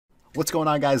What's going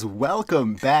on, guys?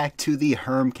 Welcome back to the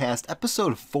Hermcast,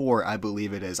 episode 4, I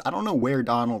believe it is. I don't know where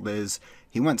Donald is.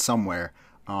 He went somewhere,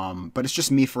 but it's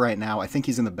just me for right now. I think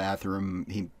he's in the bathroom.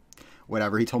 He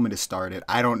told me to start it.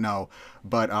 I don't know,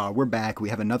 but we're back. We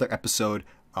have another episode.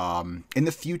 In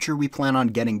the future, we plan on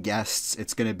getting guests.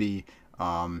 It's going to be,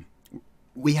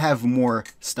 we have more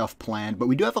stuff planned, but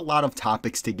we do have a lot of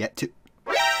topics to get to.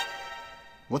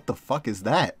 What the fuck is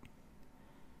that?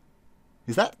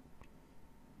 Is that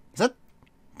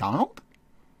Donald?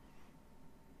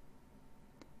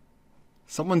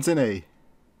 Someone's in a...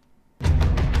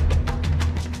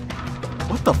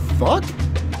 What the fuck?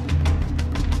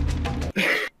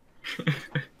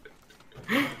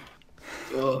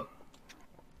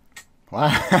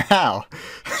 Wow.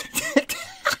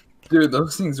 Dude,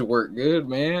 those things work good,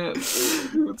 man.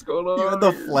 Dude, what's going on? You had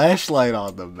the flashlight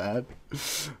on them, man.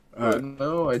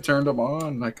 No, I turned them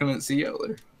on. I couldn't see out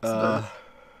there.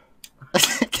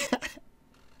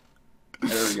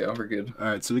 There we go. We're good. All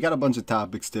right, so we got a bunch of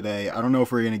topics today. I don't know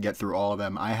if we're going to get through all of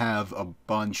them. I have a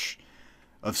bunch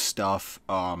of stuff.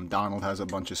 Donald has a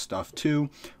bunch of stuff,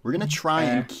 too. We're going to try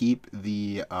and keep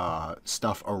the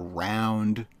stuff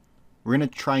around... We're going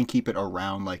to try and keep it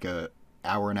around like a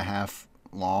hour and a half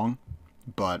long.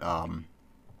 But,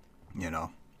 you know,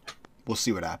 we'll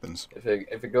see what happens.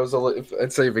 If it goes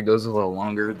I'd say if it goes a little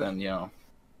longer, then, you know,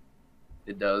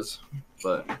 it does.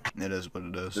 But it is what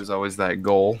it is. There's always that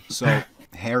goal. So,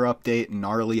 hair update,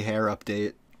 gnarly hair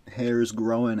update. Hair's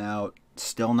growing out,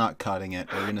 still not cutting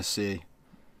it. We're gonna see.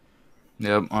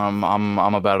 Yep, I'm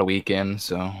about a week in,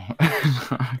 so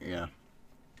yeah.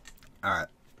 All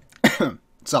right.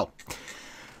 So,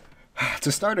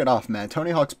 to start it off, man,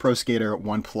 Tony Hawk's Pro Skater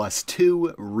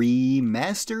 1+2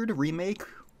 remastered,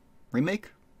 remake,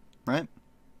 right?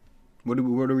 What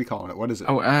are we calling it? What is it?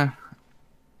 Oh,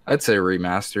 I'd say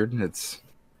remastered.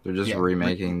 They're just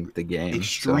remaking the game.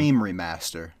 Extreme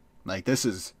remaster. Like, this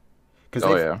is...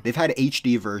 Because they've had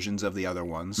HD versions of the other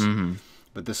ones. Mm-hmm.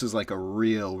 But this is like a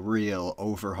real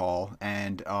overhaul.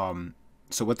 And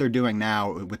so what they're doing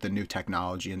now with the new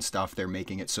technology and stuff, they're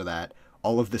making it so that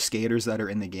all of the skaters that are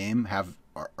in the game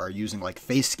are using like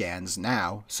face scans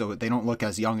now. So they don't look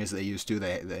as young as they used to.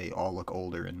 They all look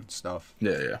older and stuff.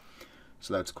 Yeah.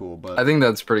 So that's cool. But I think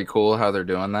that's pretty cool how they're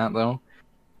doing that, though.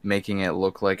 Making it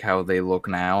look like how they look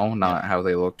now, not how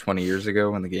they looked 20 years ago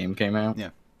when the game came out.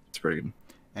 Yeah. It's pretty good.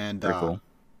 And pretty cool.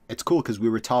 It's cool because we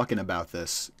were talking about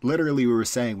this. Literally, we were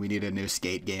saying we need a new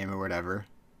skate game or whatever,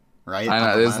 right?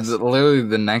 I know. Literally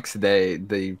the next day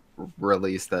they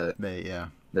released that.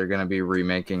 They're going to be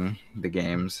remaking the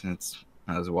games.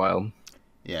 That was wild.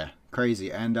 Yeah,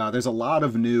 crazy. And there's a lot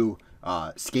of new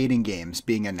skating games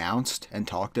being announced and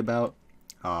talked about.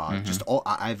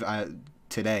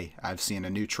 Today, I've seen a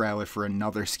new trailer for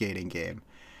another skating game.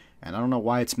 And I don't know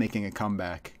why it's making a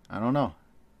comeback. I don't know.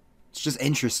 It's just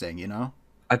interesting, you know?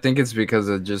 I think it's because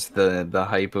of just the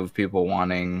hype of people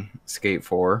wanting Skate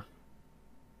 4.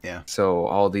 Yeah. So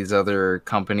all these other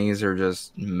companies are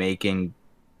just making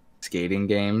skating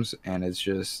games, and it's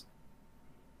just...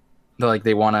 like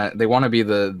they want to be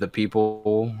the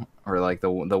people, or like the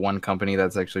one company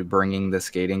that's actually bringing the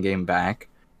skating game back.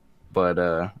 But...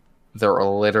 they're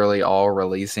literally all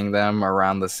releasing them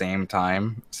around the same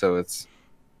time, so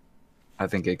I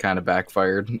think it kind of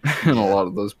backfired in a lot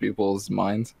of those people's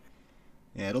minds.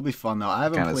 Yeah, it'll be fun though. I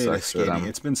haven't played a skating.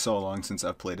 It's been so long since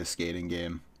I've played a skating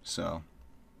game, so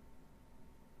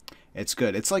it's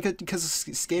good. It's like because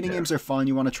skating games are fun.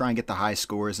 You want to try and get the high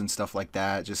scores and stuff like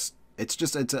that.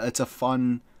 It's a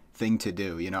fun thing to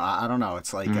do. You know, I don't know.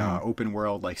 It's like open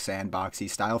world, like sandboxy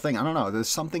style thing. I don't know. There's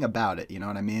something about it. You know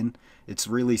what I mean? It's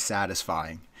really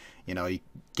satisfying. You know, you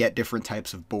get different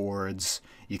types of boards.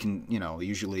 You can, you know,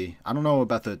 usually... I don't know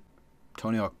about the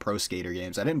Tony Hawk Pro Skater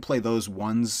games. I didn't play those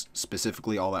ones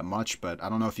specifically all that much, but I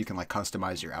don't know if you can, like,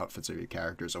 customize your outfits or your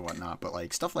characters or whatnot. But,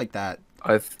 like, stuff like that...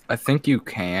 I think you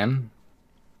can.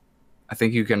 I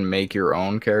think you can make your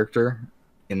own character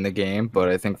in the game, but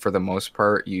I think for the most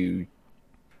part, you're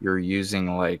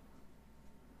using, like,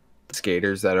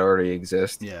 skaters that already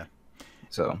exist. Yeah.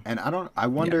 So... And I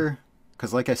wonder...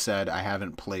 Because, like I said, I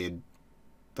haven't played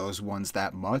those ones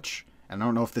that much. And I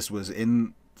don't know if this was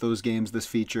in those games, this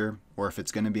feature, or if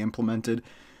it's going to be implemented.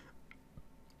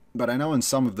 But I know in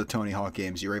some of the Tony Hawk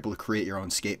games, you're able to create your own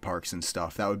skate parks and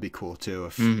stuff. That would be cool, too,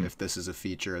 if this is a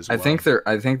feature as well. I think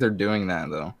they're doing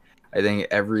that, though. I think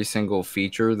every single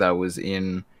feature that was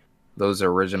in those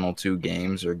original 2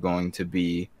 games are going to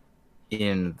be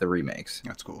in the remakes.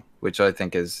 That's cool. Which I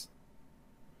think is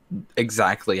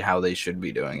exactly how they should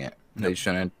be doing it. Yep. They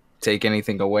shouldn't take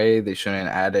anything away. They shouldn't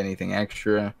add anything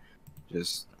extra.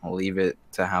 Just leave it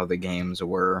to how the games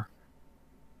were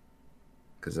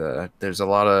because there's a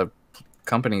lot of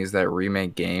companies that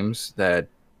remake games that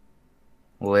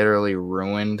literally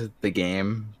ruined the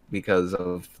game because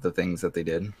of the things that they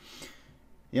did.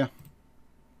 Yeah.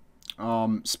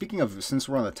 Speaking of, since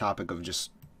we're on the topic of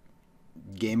just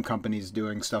game companies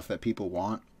doing stuff that people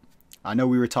want, I know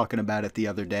we were talking about it the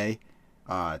other day.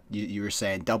 You were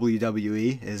saying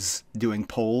WWE is doing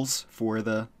polls for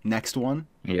the next one.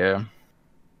 Yeah.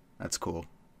 That's cool.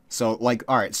 So, like,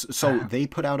 all right, so they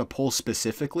put out a poll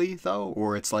specifically, though,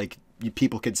 or it's like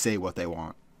people could say what they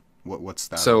want. What's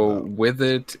that So about? with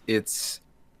it, it's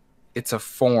a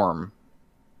form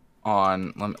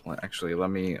on. Let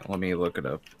me look it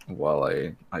up while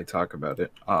I talk about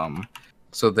it.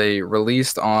 So they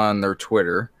released on their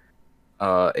Twitter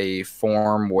a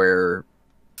form where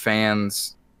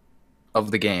fans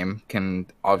of the game can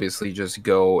obviously just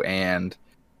go and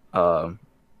uh,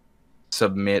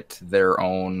 submit their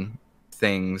own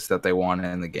things that they want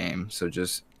in the game. So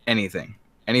just anything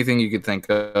you could think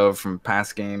of from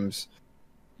past games,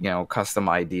 custom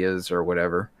ideas or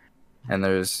whatever. And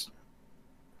there's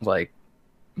like,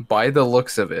 by the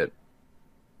looks of it,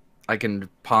 I can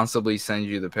possibly send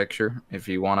you the picture if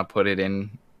you want to put it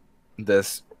in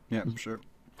this Yeah, sure.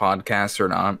 podcast or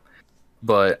not.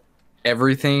 But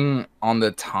everything on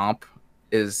the top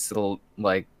is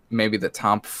like maybe the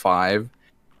top 5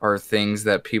 are things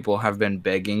that people have been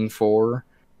begging for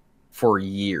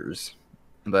years,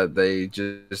 that they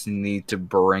just need to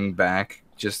bring back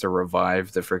just to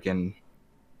revive the freaking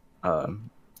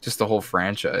just the whole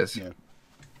franchise. Yeah.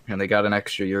 And they got an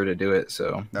extra year to do it,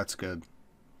 so That's good.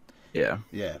 yeah.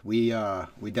 Yeah, we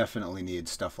definitely need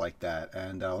stuff like that.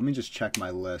 And let me just check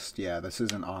my list. Yeah, this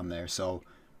isn't on there. So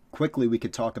quickly, we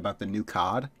could talk about the new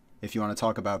COD if you want to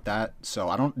talk about that. So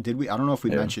I don't know if we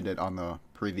mentioned it on the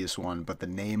previous one, but the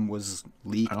name was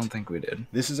leaked. I don't think we did.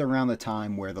 This is around the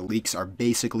time where the leaks are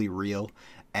basically real,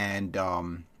 and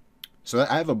so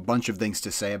I have a bunch of things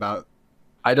to say about.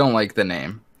 I don't like the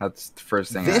name. That's the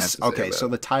first thing. This. I have to say Okay, so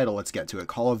the title. Let's get to it.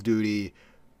 Call of Duty.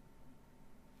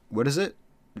 What is it?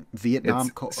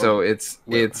 Vietnam.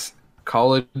 It's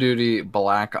Call of Duty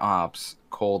Black Ops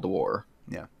Cold War.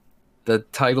 Yeah. The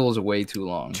title is way too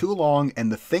long. Too long,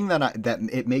 and the thing that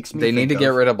it makes me they need to get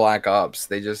rid of Black Ops.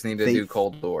 They just need to do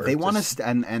Cold War. They want to,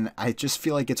 and I just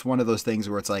feel like it's one of those things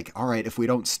where it's like, all right, if we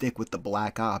don't stick with the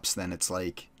Black Ops, then it's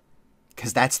like,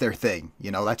 because that's their thing,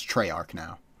 that's Treyarch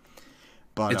now.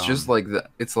 But it's just like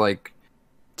it's like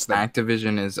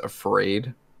Activision is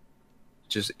afraid,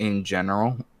 just in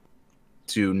general,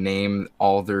 to name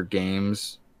all their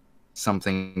games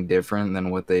something different than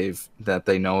what they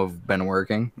know have been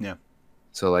working. Yeah.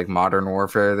 So like Modern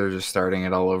Warfare, they're just starting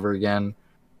it all over again.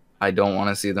 I don't want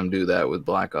to see them do that with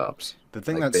Black Ops. The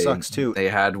thing that sucks too. They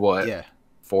had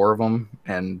 4 of them,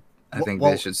 and I think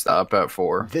they should stop at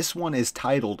 4. This one is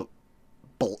titled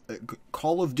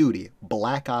Call of Duty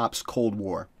Black Ops Cold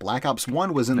War. Black Ops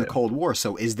 1 was in the Cold War,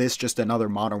 so is this just another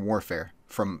Modern Warfare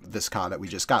from this COD that we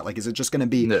just got? Like, is it just going to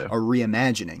be a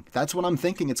reimagining? That's what I'm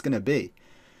thinking it's going to be.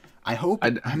 I hope.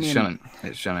 It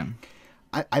shouldn't.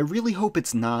 I really hope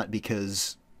it's not,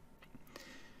 because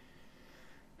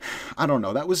I don't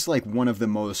know. That was like one of the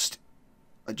most,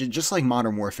 just like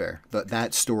Modern Warfare.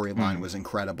 That storyline was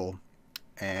incredible.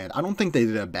 And I don't think they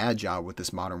did a bad job with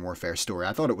this Modern Warfare story.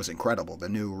 I thought it was incredible. The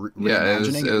new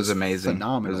reimagining. It was amazing.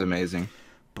 Phenomenal. It was amazing.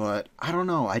 But I don't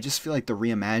know. I just feel like the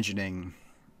reimagining,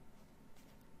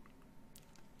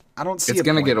 I don't see it's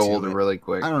going to get old really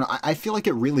quick. I don't know. I feel like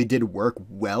it really did work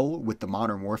well with the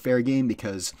Modern Warfare game,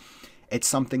 because it's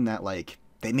something that, like,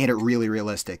 they made it really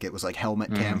realistic. It was like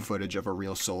helmet cam footage of a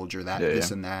real soldier,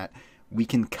 this and that. We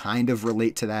can kind of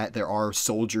relate to that. There are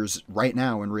soldiers right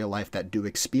now in real life that do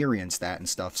experience that and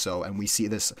stuff. So, and we see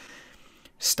this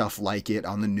stuff like it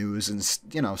on the news and,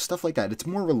 stuff like that. It's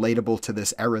more relatable to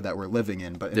this era that we're living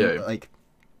in. But like,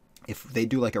 if they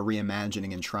do like a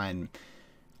reimagining and try and,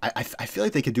 I feel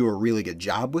like they could do a really good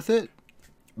job with it,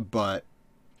 but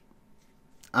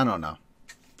I don't know.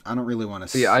 I don't really want to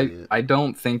see it. I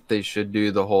don't think they should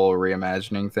do the whole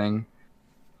reimagining thing.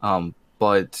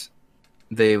 But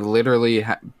they literally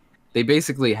they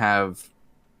basically have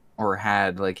or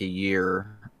had like a year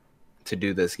to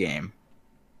do this game,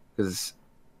 because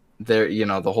they're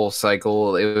the whole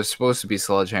cycle. It was supposed to be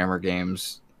Sledgehammer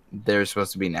Games. They're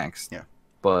supposed to be next. Yeah.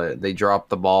 But they dropped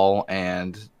the ball,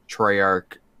 and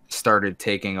Treyarch started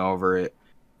taking over it.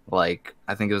 Like,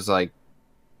 I think it was like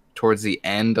towards the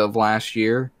end of last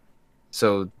year.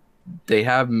 So they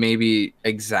have maybe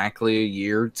exactly a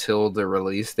year till the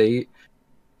release date.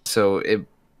 So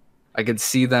I could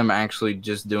see them actually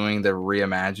just doing the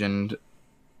reimagined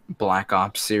Black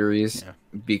Ops series,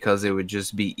 because it would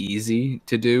just be easy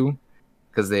to do.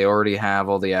 because they already have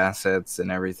all the assets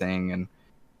and everything, and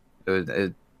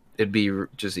it'd be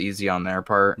just easy on their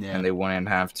part, Yeah. and they wouldn't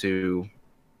have to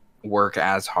work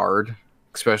as hard,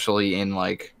 especially in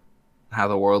like how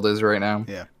the world is right now.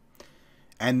 Yeah.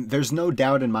 And there's no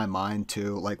doubt in my mind,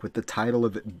 too, like with the title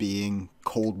of it being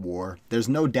Cold War, there's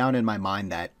no doubt in my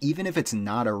mind that even if it's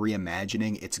not a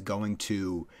reimagining, it's going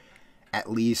to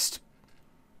at least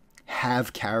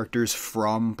have characters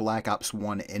from Black Ops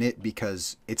 1 in it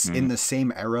because it's in the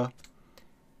same era.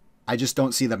 I just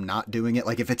don't see them not doing it.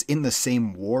 Like, if it's in the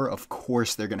same war, of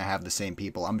course they're going to have the same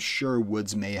people. I'm sure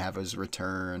Woods may have his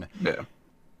return. Yeah.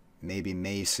 Maybe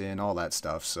Mason, all that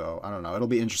stuff. So, I don't know. It'll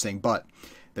be interesting. But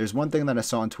there's one thing that I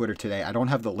saw on Twitter today. I don't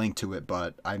have the link to it,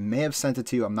 but I may have sent it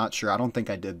to you. I'm not sure. I don't think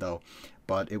I did, though.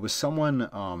 But it was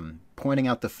someone pointing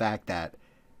out the fact that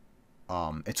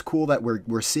it's cool that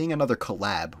we're seeing another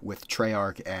collab with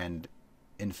Treyarch and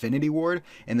Infinity Ward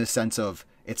in the sense of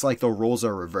it's like the roles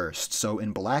are reversed. So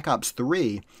in Black Ops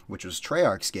 3, which was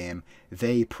Treyarch's game,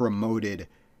 they promoted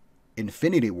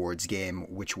Infinity Ward's game,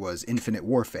 which was Infinite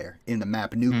Warfare, in the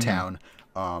map Nuketown.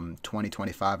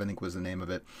 2025, I think was the name of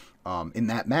it. In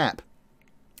that map,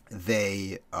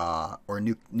 they or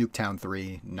Nuketown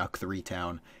 3, Nuke 3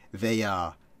 Town, they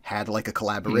had like a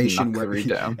collaboration where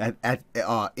at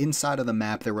inside of the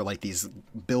map there were like these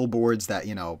billboards that,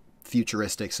 you know,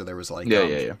 futuristic, so there was like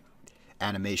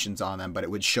animations on them, but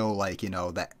it would show like, you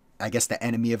know, that I guess the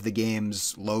enemy of the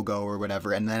game's logo or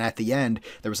whatever, and then at the end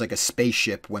there was like a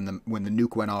spaceship when the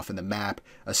nuke went off in the map,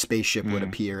 a spaceship would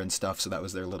appear and stuff, so that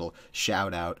was their little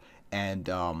shout out. And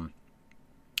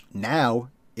now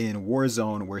in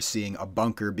Warzone we're seeing a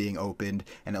bunker being opened,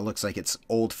 and it looks like it's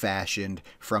old-fashioned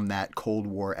from that Cold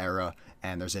War era,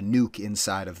 and there's a nuke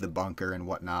inside of the bunker and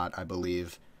whatnot, I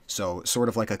believe. So sort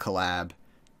of like a collab,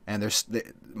 and there's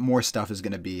more stuff is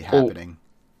going to be happening.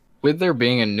 With there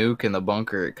being a nuke in the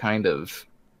bunker, it kind of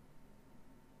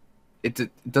it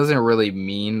doesn't really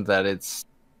mean that it's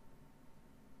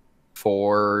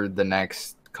for the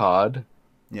next COD.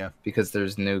 Yeah, because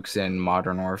there's nukes in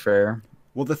Modern Warfare.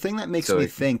 Well, the thing that makes me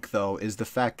think, though, is the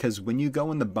fact, because when you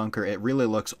go in the bunker, it really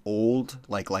looks old,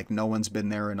 like no one's been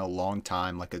there in a long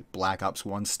time, like a Black Ops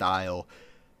 1 style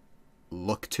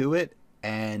look to it.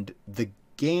 And the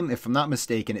game, if I'm not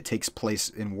mistaken, it takes place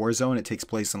in Warzone. It takes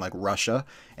place in like Russia,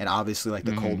 and obviously like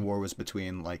the Cold War was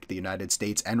between like the United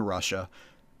States and Russia,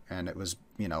 and it was,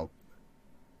 you know,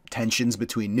 tensions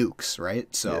between nukes,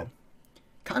 right? So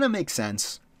kind of makes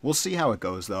sense. We'll see how it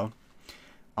goes, though.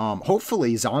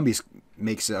 Hopefully Zombies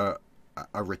makes a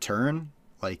return,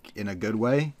 like in a good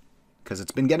way, because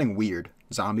it's been getting weird.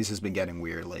 Zombies has been getting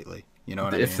weird lately. You know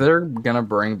what I mean? If they're gonna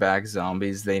bring back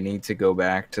zombies, they need to go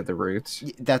back to the roots.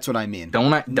 That's what I mean.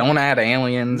 Don't add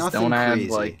aliens. Nothing don't add crazy.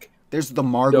 like there's the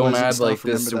Margwas. Don't add stuff, like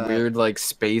this weird like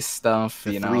space stuff.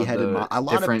 The you know,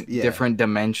 three-headed different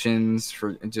dimensions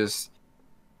for just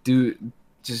do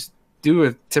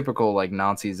a typical like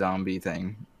Nazi zombie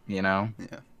thing. You know?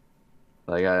 Yeah.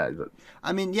 Like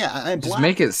I mean, yeah. Just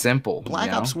make it simple.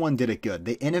 Black Ops 1 did it good.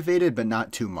 They innovated, but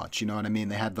not too much. You know what I mean?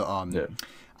 They had the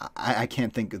I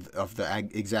can't think of the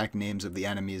exact names of the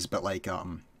enemies, but like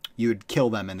you would kill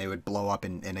them and they would blow up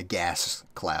in a gas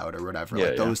cloud or whatever.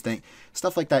 Like those things,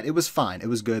 stuff like that. It was fine. It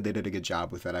was good. They did a good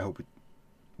job with it. I hope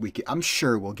I'm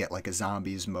sure we'll get like a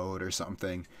zombies mode or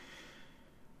something.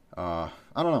 I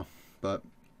don't know, but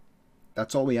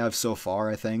that's all we have so far,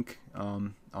 I think,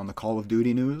 on the Call of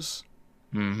Duty news.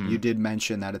 You did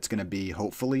mention that it's going to be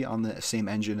hopefully on the same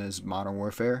engine as Modern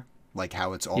Warfare, like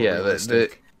how it's all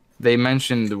realistic. They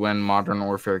mentioned when Modern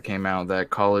Warfare came out that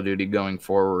Call of Duty going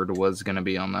forward was going to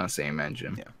be on that same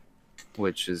engine. Yeah.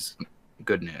 Which is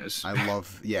good news.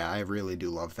 I really do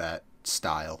love that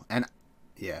style. And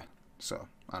yeah, so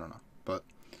I don't know. But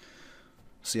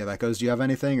see how that goes. Do you have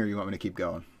anything, or you want me to keep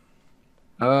going?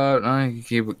 I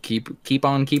keep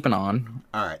on keeping on.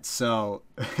 All right, so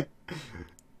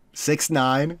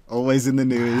 6ix9ine, always in the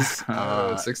news.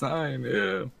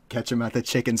 6ix9ine, yeah. Catch him at the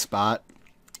chicken spot.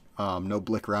 No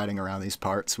blick riding around these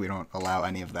parts. We don't allow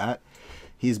any of that.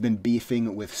 He's been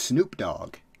beefing with Snoop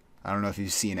Dogg. I don't know if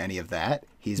you've seen any of that.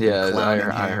 He's been clowning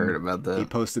him. I heard about that. He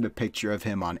posted a picture of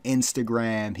him on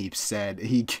Instagram. He said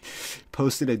he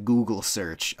posted a Google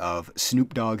search of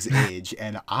Snoop Dogg's age,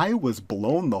 and I was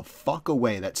blown the fuck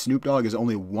away that Snoop Dogg is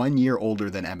only 1 year older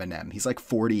than Eminem. He's like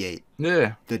 48.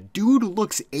 Yeah. The dude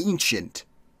looks ancient.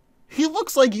 He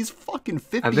looks like he's fucking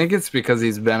 50. I think it's because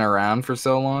he's been around for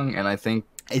so long, and I think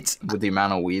it's with the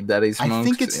amount of weed that he smokes. I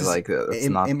think it's like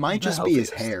it might just be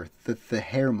his hair. The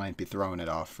hair might be throwing it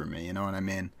off for me. You know what I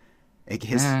mean?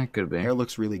 His could be. Hair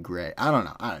looks really gray. I don't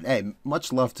know. Hey,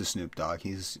 much love to Snoop Dogg.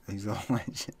 He's a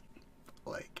legend.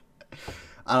 Like,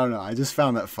 I don't know. I just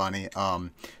found that funny.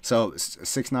 So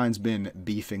 6ix9ine's been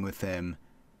beefing with him,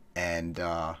 and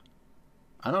I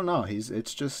don't know.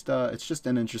 It's just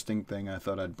an interesting thing. I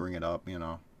thought I'd bring it up. You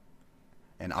know,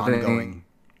 an ongoing.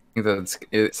 That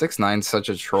 6ix9ine's such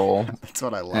a troll. That's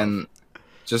what I love. And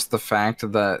just the fact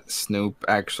that Snoop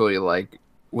actually like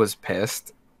was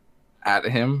pissed at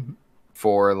him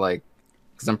for like,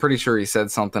 because I'm pretty sure he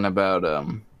said something about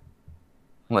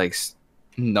like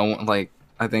no one, like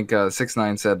I think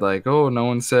 6ix9ine said like, oh, no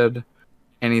one said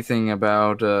anything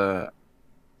about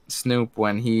Snoop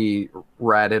when he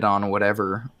ratted on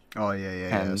whatever. Oh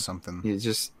yeah, something. He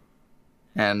just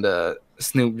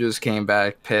Snoop just came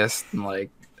back pissed and like,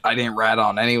 I didn't rat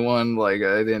on anyone, like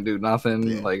I didn't do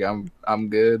nothing, like I'm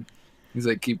good. He's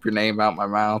like, keep your name out my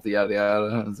mouth, yada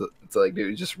yada. It's like,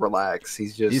 dude, just relax.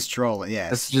 He's trolling. Yeah,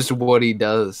 that's just what he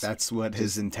does. That's what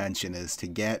his intention is, to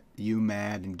get you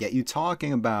mad and get you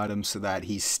talking about him so that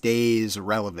he stays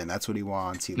relevant. That's what he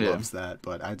wants. He loves that.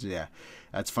 But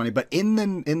that's funny. But in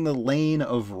the lane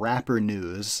of rapper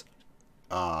news,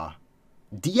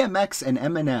 DMX and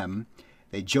Eminem,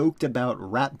 they joked about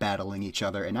rap battling each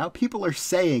other, and now people are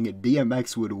saying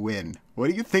DMX would win. What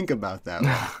do you think about that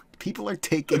one? People are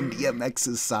taking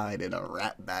DMX's side in a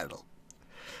rap battle.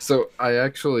 So I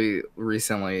actually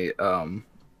recently, do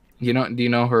you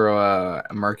know who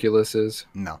Merculus is?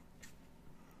 No.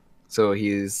 So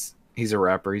he's a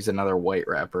rapper. He's another white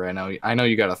rapper. I know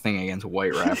you got a thing against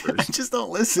white rappers. I just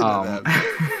don't listen to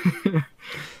them.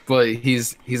 But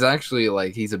he's actually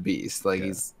like, he's a beast. Like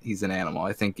he's an animal.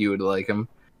 I think you would like him.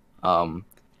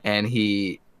 And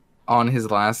he, on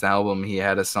his last album, he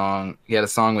had a song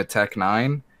with Tech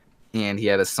 9, and he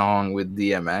had a song with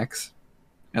DMX.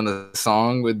 And the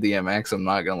song with DMX, I'm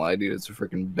not gonna lie, dude, it's a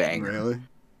freaking banger. Really?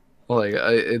 Like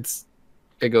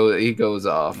he goes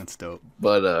off. That's dope.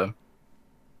 But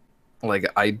like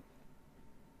I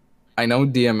know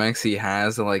DMX, he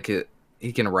has like it.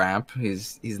 He can rap.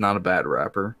 He's not a bad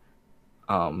rapper.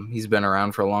 He's been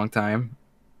around for a long time.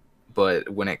 But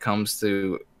when it comes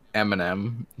to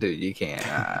Eminem, dude, you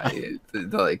can't.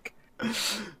 Like,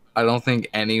 I don't think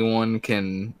anyone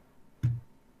can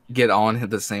get on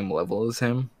the same level as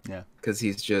him. Yeah. Because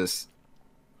he's just,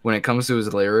 when it comes to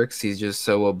his lyrics, he's just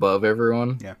so above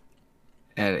everyone. Yeah.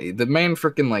 And the man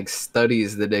freaking like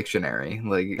studies the dictionary.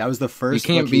 Like, that was the first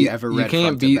book he ever read. You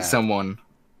can't beat someone.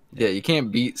 Yeah, you can't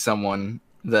beat someone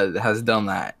that has done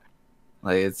that.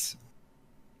 Like, it's,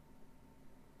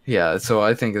 yeah. So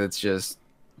I think it's just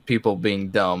people being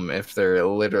dumb if they're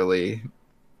literally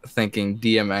thinking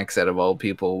DMX out of all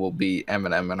people will beat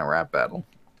Eminem in a rap battle.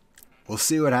 We'll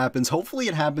see what happens. Hopefully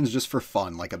it happens just for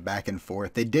fun, like a back and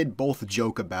forth. They did both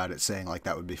joke about it, saying like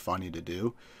that would be funny to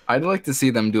do. I'd like to see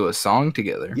them do a song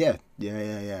together. Yeah.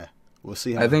 We'll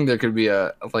see how. I think there could be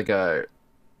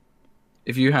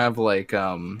if you have like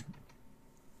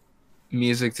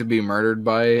Music to Be Murdered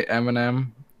by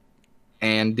Eminem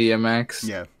and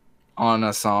DMX on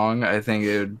a song, I think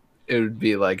it would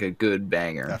be like a good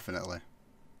banger. Definitely.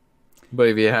 But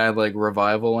if you had like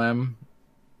Revival M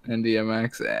and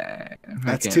DMX,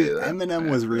 that's too.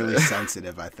 Eminem was really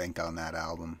sensitive, I think, on that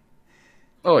album.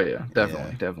 Oh yeah,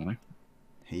 definitely.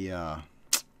 He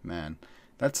man,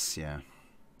 that's I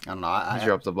don't know. I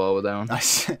dropped the ball with that one.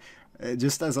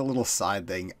 Just as a little side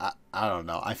thing, I don't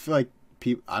know. I feel like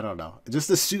people. I don't know.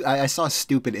 Just I saw a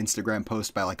stupid Instagram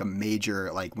post by like a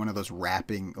major, like one of those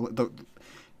rapping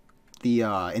the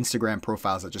Instagram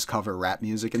profiles that just cover rap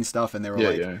music and stuff, and they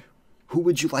were who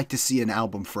would you like to see an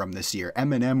album from this year,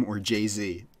 Eminem or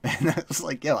Jay-Z? And I was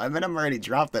like, yo, Eminem already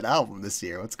dropped an album this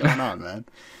year. What's going on, man?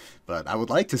 But I would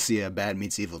like to see a Bad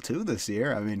Meets Evil 2 this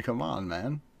year. I mean, come on,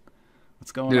 man.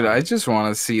 What's going on? Dude, I just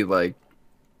want to see, like,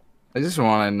 I just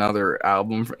want another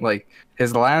album. Like,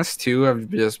 his last two have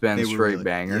just been straight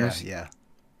bangers. Yeah.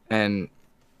 And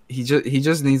he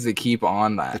just needs to keep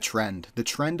on that. The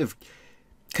trend of,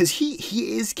 because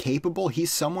he is capable.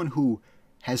 He's someone who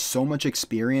has so much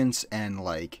experience and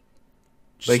like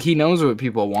he knows what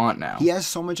people want now. He has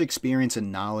so much experience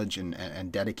and knowledge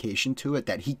and dedication to it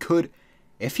that he could,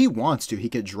 if he wants to, he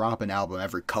could drop an album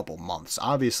every couple months.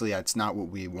 Obviously, that's not what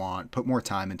we want. Put more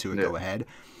time into it, go ahead.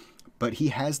 But he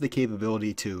has the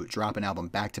capability to drop an album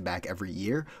back to back every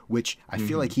year, which I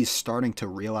feel like he's starting to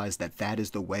realize that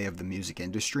is the way of the music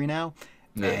industry now.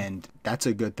 Yeah. And that's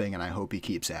a good thing, and I hope he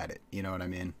keeps at it. You know what I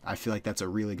mean? I feel like that's a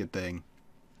really good thing.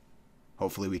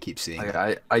 Hopefully we keep seeing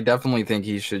it. I definitely think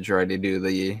he should try to do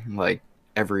the, like,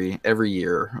 every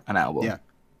year an album. Yeah.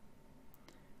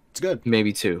 It's good.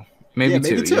 Maybe two. Maybe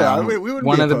two. Yeah. We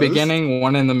one at the beginning,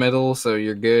 one in the middle, so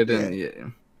you're good.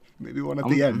 And maybe one at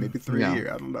the end, maybe 3 a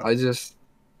year. I don't know. I just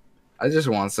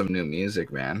want some new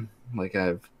music, man. Like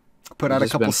I've Put out a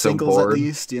just couple been so singles at bored.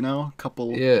 least, you know, a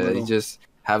couple Yeah, you little. just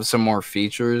have some more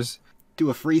features. Do a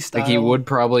Like he freestyle. would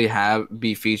probably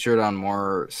be featured on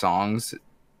more songs,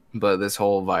 but this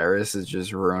whole virus is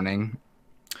just ruining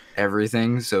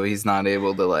everything, so he's not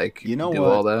able to like You know do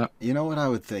all what? that. You know what I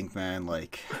would think, man?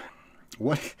 Like,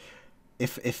 what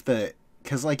if the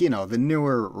because like you know the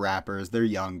newer rappers they're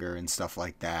younger and stuff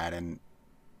like that, and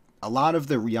a lot of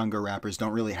the younger rappers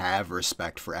don't really have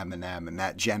respect for Eminem and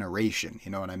that generation. You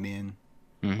know what I mean?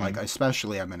 Like Hmm.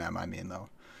 especially Eminem. I mean though.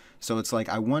 So it's like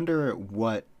I wonder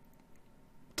what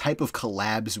type of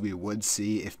collabs we would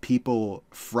see if people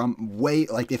from way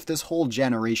like if this whole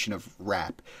generation of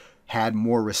rap had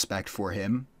more respect for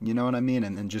him, you know what I mean,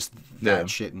 and just Yeah, that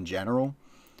shit in general.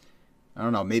 I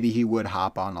don't know, maybe he would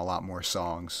hop on a lot more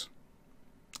songs.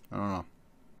 I don't know,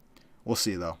 we'll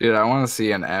see though. dude, I want to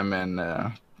see an M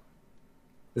and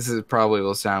this is probably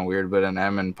will sound weird, but an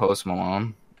M and Post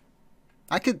Malone.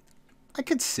 I could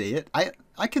see it.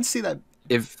 I could see that.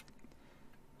 If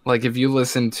like if you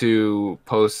listen to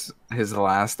Post his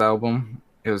last album,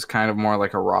 it was kind of more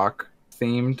like a rock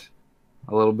themed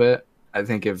a little bit. I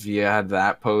think if you had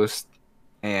that Post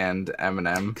and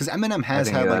Eminem, Because Eminem I has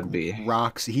think had like that'd be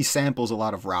rocks, he samples a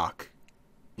lot of rock,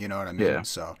 you know what I mean, yeah.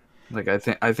 so Like I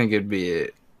think it'd be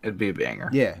a banger.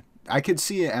 yeah, I could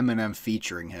see Eminem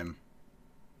featuring him.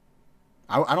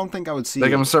 I don't think I would Like see.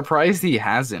 I'm surprised he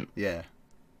hasn't. Yeah,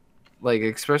 Like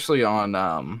especially on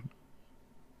uh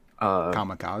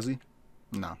Kamikaze.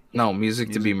 No, no, Music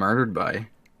to music. Be Murdered By,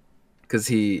 because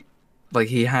he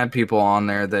had people on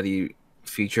there that he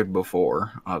featured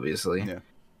before, obviously. Yeah,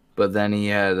 But then he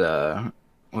had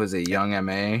was it Young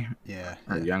Ma yeah,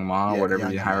 or yeah, Young Ma, yeah. whatever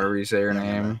Young you Ma, however you say her Young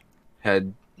Ma. name.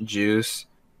 Had Juice,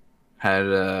 had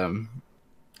I'm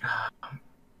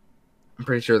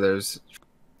pretty sure there's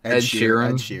Ed Ed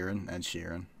Sheeran. Sheeran, Ed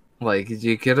Sheeran. Like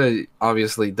you could have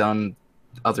obviously done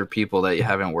other people that you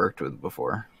haven't worked with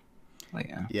before. Like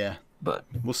yeah, Yeah, but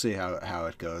we'll see how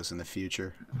it goes in the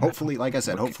future. Hopefully, like I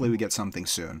said, hopefully we get something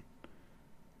soon.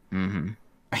 mm-hmm.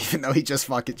 Even though he just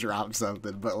fucking dropped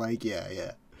something, but like,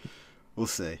 yeah, we'll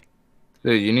see.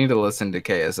 Dude, you need to listen to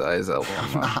KSI's I'm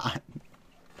album. not.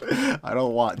 I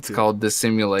don't want It's to. called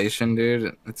Dissimulation,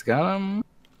 dude. It's got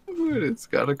dude, it's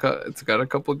got a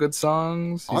couple good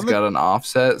songs. He's On the, got an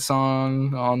Offset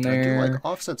song on I do like there.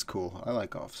 Offset's cool. I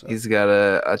like Offset. He's got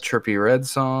a Trippy Red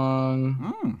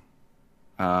song.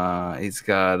 Mm. He's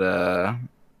got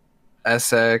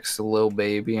SX, Lil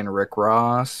Baby, and Rick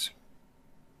Ross.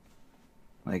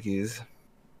 Like he's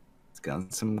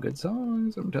got some good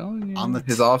songs. I'm telling you. On the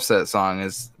His Offset song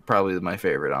is probably my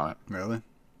favorite on it. Really?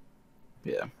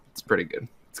 Yeah, it's pretty good.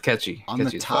 It's catchy. On Catchy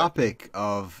the as fuck. topic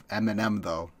of Eminem,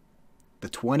 though, the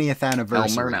 20th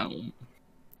anniversary Elmer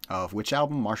of which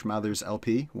album? Marshall Mathers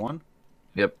LP 1?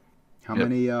 Yep. How Yep.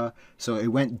 many? So it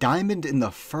went diamond in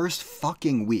the first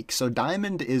fucking week. So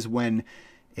diamond is when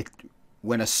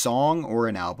a song or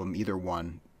an album, either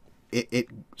one,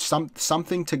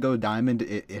 something to go diamond.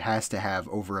 It has to have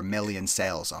over 1 million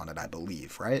sales on it, I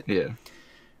believe, right? Yeah,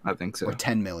 I think so. Or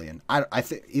 10 million. I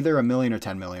think either 1 million or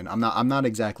 10 million. I'm not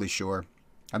exactly sure.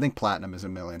 I think platinum is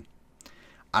 1 million.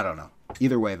 I don't know.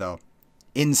 Either way though,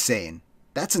 insane.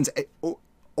 That's insane.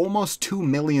 Almost 2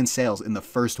 million sales in the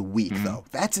first week though.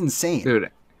 That's insane. Dude,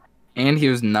 and he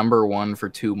was #1 for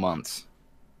 2 months.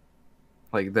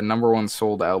 Like the #1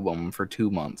 sold album for 2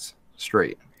 months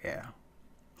straight. Yeah.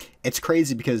 It's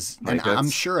crazy because, and Like, I'm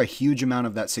that's- sure a huge amount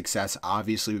of that success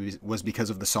obviously was because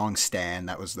of the song Stan.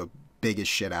 That was the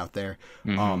biggest shit out there.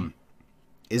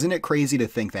 Isn't it crazy to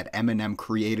think that Eminem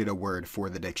created a word for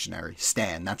the dictionary?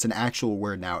 Stan. That's an actual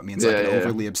word now. It means like an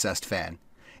overly obsessed fan.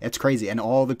 It's crazy. And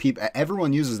all the people,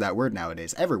 everyone uses that word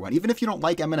nowadays. Everyone. Even if you don't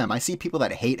like Eminem, I see people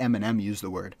that hate Eminem use the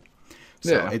word.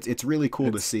 So Yeah. it's really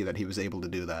cool to see that he was able to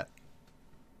do that.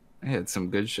 He had some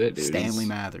good shit, dude. Stanley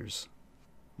Mathers.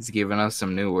 He's giving us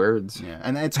some new words. Yeah,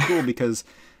 and it's cool because,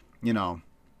 you know,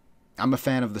 I'm a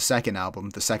fan of the second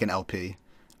album, the second LP,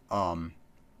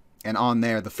 and on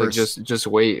there the So first. just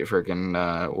wait, freaking.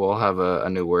 We'll have a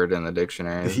new word in the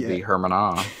dictionary. It'll be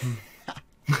hermana.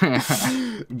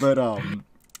 But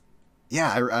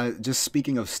yeah. I just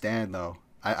speaking of Stan though,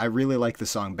 I really like the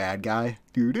song "Bad Guy."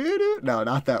 Doo-doo-doo. No,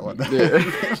 not that one.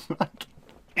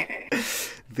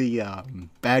 The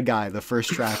 "Bad Guy," the first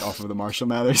track off of the Marshall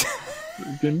Mathers.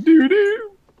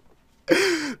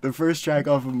 The first track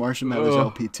off of Marshall Mathers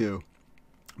LP2,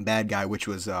 "Bad Guy," which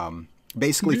was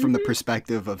basically from the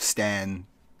perspective of Stan,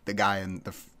 the guy in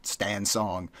the Stan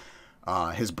song,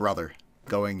 his brother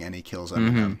going and he kills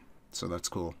Eminem. So that's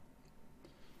cool.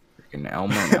 Freaking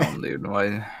Elmer, dude.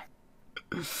 Why?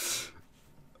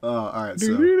 All right.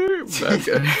 So Bad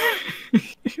guy.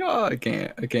 Oh, I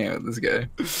can't with this guy.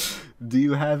 Do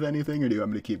you have anything, or do you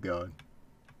want me to keep going?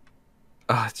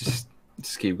 Just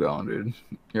keep going, dude.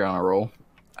 You're on a roll.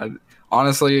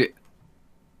 Honestly,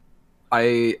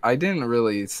 I didn't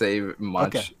really save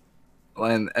much. Okay.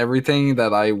 And everything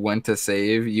that I went to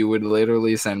save, you would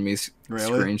literally send me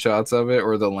Really? screenshots of it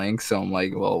or the link. So I'm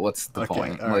like, well, what's the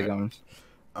point? Like, right.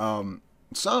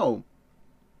 So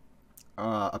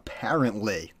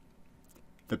apparently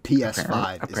the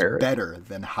PS5 is better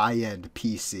than high-end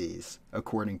PCs,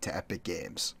 according to Epic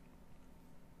Games.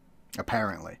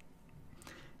 Apparently.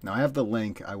 Now I have the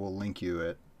link. I will link you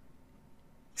it.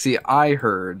 See, I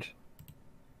heard.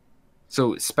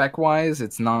 So spec-wise,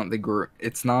 it's not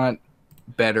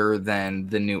better than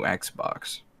the new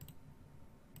Xbox.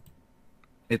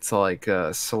 It's like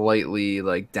slightly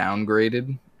like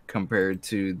downgraded compared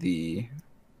to the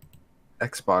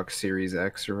Xbox Series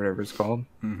X or whatever it's called.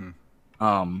 Mm-hmm.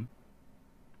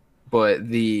 But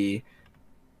the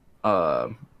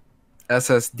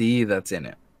SSD that's in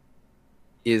it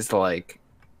is like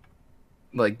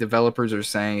developers are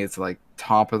saying it's like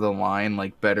top of the line,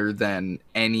 like better than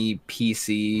any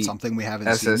PC something we haven't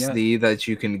SSD seen yet. that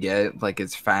you can get. Like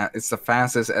it's the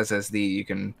fastest SSD you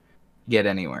can get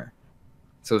anywhere.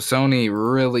 So Sony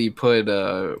really put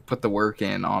the work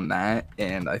in on that,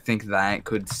 and I think that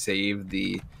could save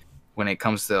when it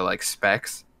comes to like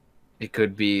specs. It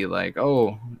could be like,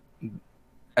 oh,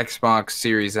 Xbox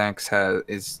Series X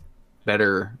is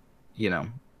better,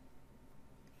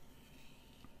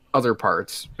 other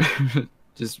parts,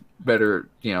 just better,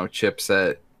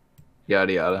 chipset,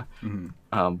 yada yada.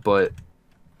 Mm-hmm. But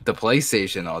the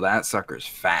PlayStation, though, that sucker's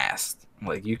fast.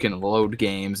 Like you can load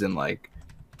games in like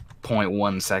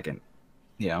 0.1 second,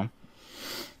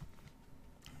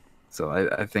 So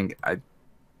I think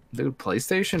dude,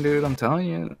 PlayStation, dude, I'm telling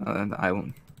you,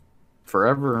 I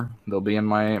forever they'll be in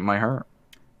my heart.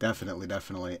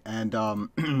 Definitely. And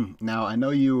now I know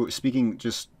you speaking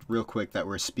just real quick that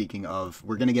we're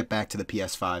going to get back to the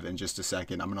PS5 in just a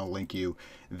second. I'm going to link you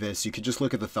this. You could just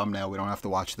look at the thumbnail. We don't have to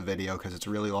watch the video because it's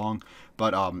really long.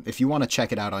 But if you want to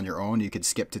check it out on your own, you could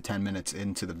skip to 10 minutes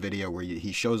into the video where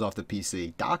he shows off the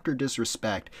PC. Dr.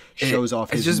 Disrespect shows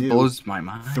off his new blows my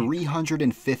mind.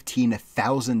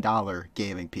 $315,000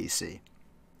 gaming PC.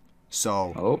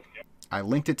 So I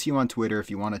linked it to you on Twitter if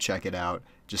you want to check it out.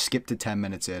 Just skip to 10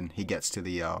 minutes in. He gets to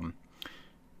the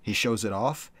he shows it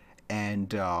off, and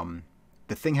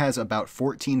the thing has about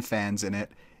 14 fans in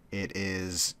it. It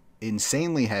is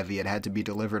insanely heavy. It had to be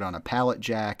delivered on a pallet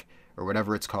jack or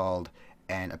whatever it's called,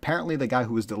 and apparently the guy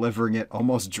who was delivering it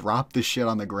almost dropped the shit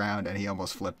on the ground and he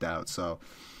almost flipped out. So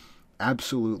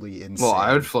absolutely insane. Well,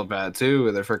 I would flip out too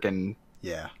with a freaking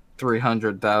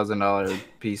 $300,000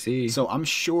 PC. So I'm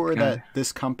sure that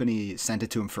this company sent it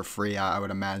to him for free. I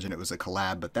would imagine it was a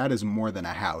collab, but that is more than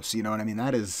a house. You know what I mean?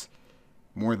 That is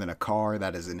more than a car.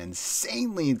 That is an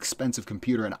insanely expensive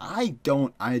computer, and I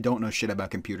don't know shit about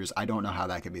computers. I don't know how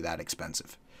that could be that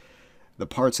expensive. The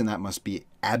parts in that must be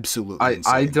absolutely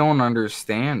insane. I don't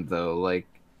understand though. Like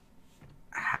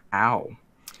how?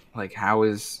 Like how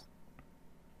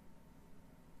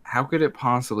could it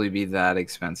possibly be that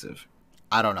expensive?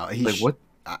 I don't know. What?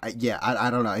 I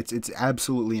don't know. It's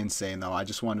absolutely insane, though. I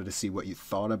just wanted to see what you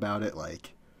thought about it.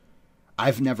 Like,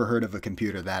 I've never heard of a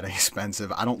computer that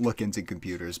expensive. I don't look into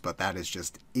computers, but that is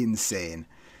just insane.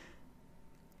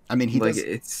 I mean, he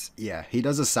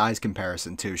does a size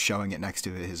comparison, too, showing it next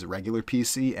to his regular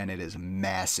PC, and it is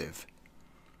massive.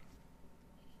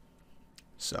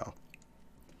 So.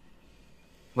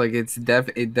 Like, it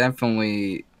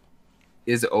definitely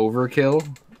is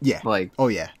overkill. Yeah. Like, oh,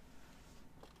 yeah.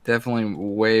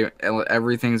 Definitely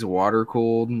everything's water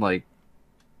cooled, like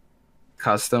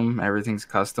custom. Everything's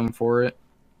custom for it.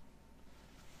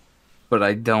 But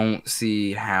I don't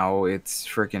see how it's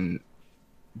freaking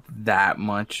that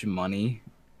much money.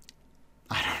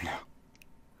 I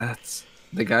don't know.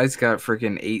 The guy's got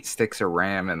freaking 8 sticks of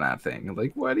RAM in that thing.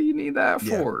 Like, what do you need that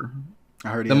for? I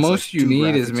heard the most like you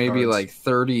need is maybe cards. Like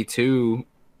 32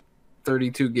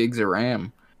 gigs of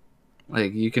RAM.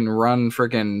 Like you can run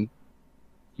freaking.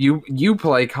 You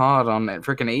play COD on that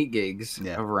freaking 8 gigs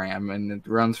of RAM and it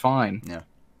runs fine. Yeah.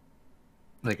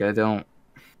 Like I don't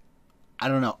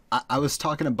know. I was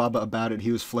talking to Bubba about it.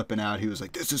 He was flipping out. He was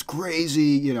like, "This is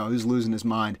crazy." He was losing his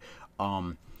mind.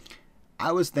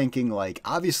 I was thinking like,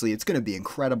 obviously it's going to be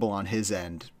incredible on his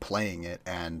end playing it,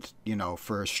 and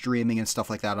for streaming and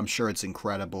stuff like that. I'm sure it's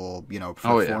incredible.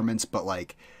 Performance, but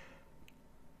like.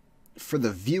 For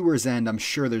the viewer's end, I'm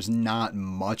sure there's not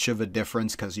much of a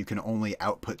difference because you can only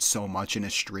output so much in a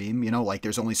stream. Like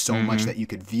there's only so much that you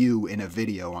could view in a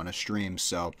video on a stream.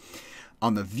 So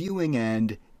On the viewing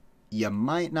end, you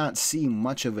might not see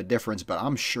much of a difference, but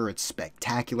I'm sure it's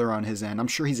spectacular on his end. I'm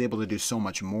sure he's able to do so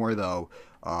much more, though,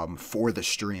 for the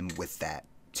stream with that,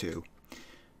 too.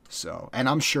 So, and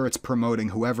I'm sure it's promoting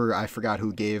whoever, I forgot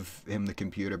who gave him the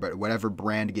computer, but whatever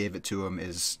brand gave it to him,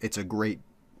 it's a great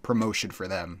promotion for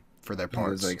them, for their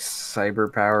parts. It was like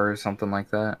Cyber Power or something like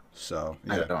that. So,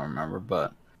 yeah. I don't remember,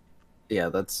 but yeah,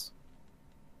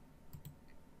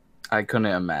 I couldn't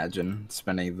imagine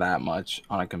spending that much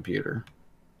on a computer.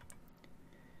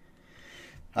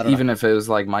 Even if it was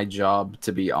like my job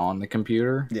to be on the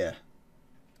computer. Yeah.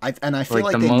 I feel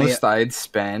like the most I'd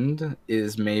spend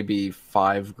is maybe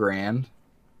 $5,000.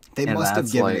 They must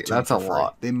have given it to him for free.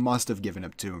 Lot. They must have given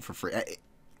it to him for free.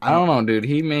 I don't know, dude.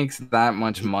 He makes that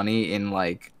much money in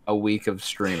like a week of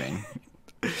streaming,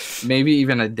 maybe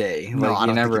even a day. No, like, I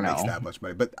don't you never think he know. makes that much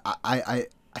money. But I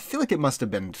feel like it must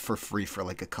have been for free for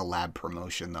like a collab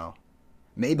promotion, though.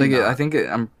 Maybe like,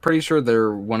 not. I'm pretty sure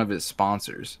they're one of his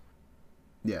sponsors.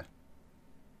 Yeah.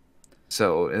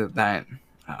 So that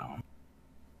I don't know.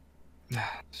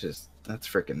 That's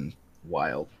freaking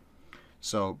wild.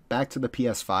 So back to the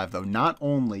PS5 though. Not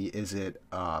only is it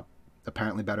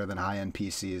apparently better than high-end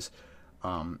PCs,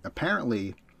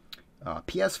 apparently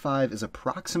PS5 is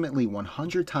approximately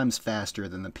 100 times faster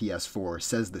than the PS4,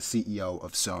 says the CEO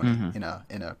of Sony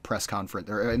in a press conference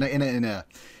or in a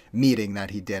meeting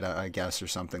that he did, I guess, or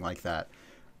something like that.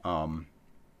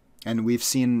 And we've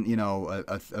seen, you know,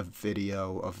 a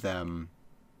video of them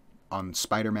on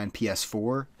Spider-Man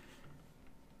PS4.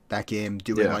 That game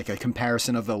doing like a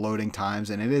comparison of the loading times,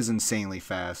 and it is insanely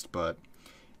fast. But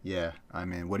yeah, I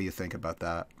mean, what do you think about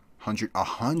that? 100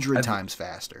 times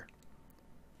faster.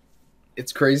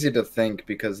 It's crazy to think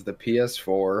because the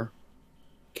PS4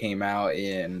 came out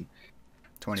in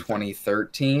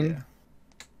 2013,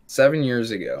 7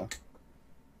 years ago,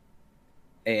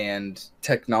 and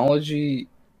technology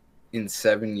in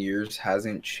 7 years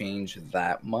hasn't changed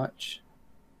that much.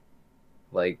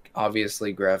 Like,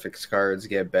 obviously, graphics cards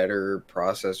get better.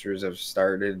 Processors have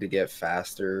started to get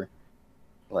faster.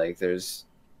 Like, there's,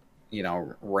 you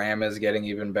know, RAM is getting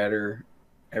even better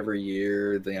every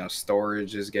year. You know,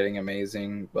 storage is getting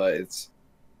amazing. But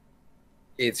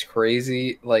it's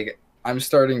crazy. Like, I'm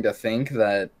starting to think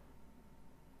that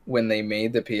when they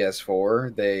made the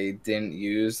PS4, they didn't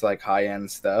use, like, high-end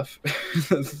stuff.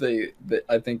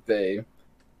 I think they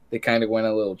kind of went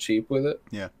a little cheap with it.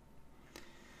 Yeah.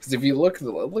 Because if you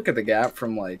look at the gap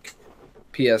from like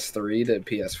PS3 to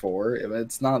PS4,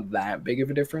 it's not that big of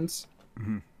a difference.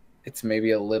 Mm-hmm. It's maybe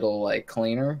a little like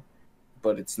cleaner,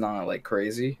 but it's not like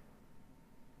crazy.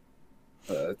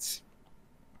 I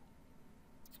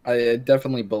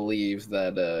definitely believe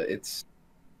that it's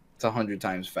 100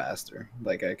 times faster.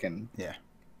 Like I can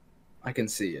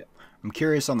see it. I'm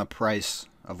curious on the price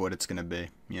of what it's gonna be.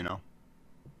 You know,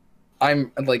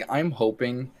 I'm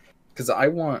hoping. Because I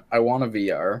want a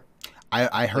VR.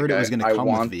 I heard it was going to come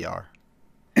with VR.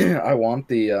 I want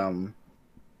the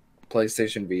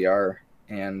PlayStation VR,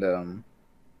 and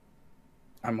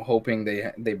I'm hoping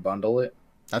they bundle it.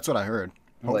 That's what I heard.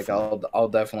 Hopefully. Like I'll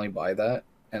definitely buy that,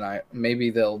 and maybe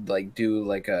they'll like do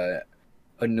like a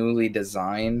newly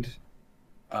designed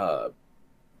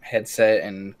headset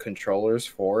and controllers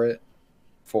for it,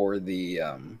 for the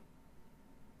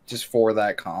just for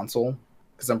that console.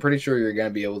 Because I'm pretty sure you're going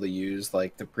to be able to use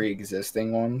like the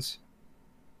pre-existing ones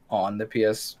on the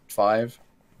PS5,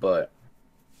 but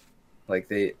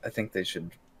like I think they should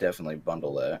definitely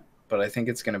bundle that. But I think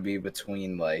it's going to be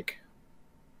between like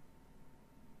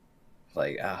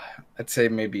I'd say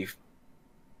maybe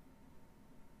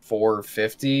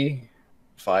 450,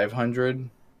 500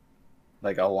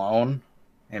 like alone,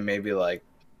 and maybe like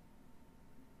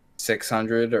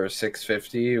 600 or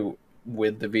 650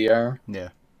 with the VR. Yeah.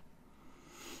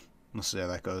 We'll see how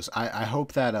that goes. I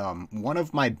hope that one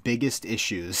of my biggest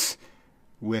issues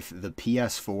with the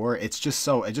PS4, it's just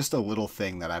a little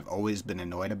thing that I've always been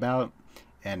annoyed about,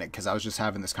 and because I was just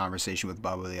having this conversation with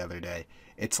Bubba the other day.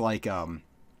 It's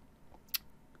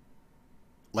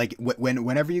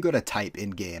whenever you go to type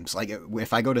in games, like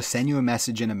if I go to send you a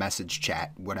message in a message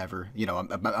chat, whatever, you know,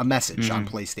 a message on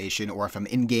PlayStation, or if I'm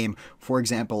in game, for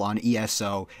example, on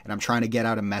ESO, and I'm trying to get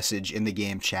out a message in the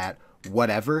game chat,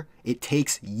 whatever, it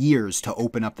takes years to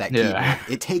open up that keyboard.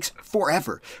 It takes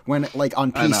forever. When like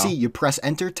on PC, you press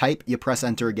enter, type, you press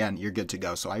enter again, you're good to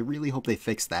go. So I really hope they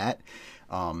fix that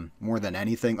more than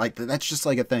anything. Like that's just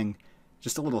like a thing,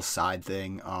 just a little side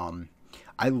thing.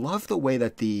 I love the way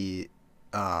that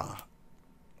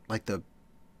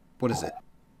what is it?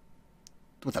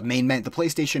 with the the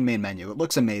PlayStation main menu. It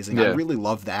looks amazing. I really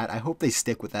love that. I hope they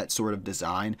stick with that sort of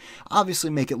design. Obviously,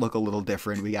 make it look a little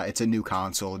different. It's a new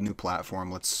console, a new platform.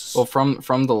 Well,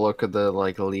 from the look of the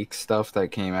like leak stuff that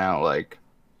came out like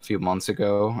a few months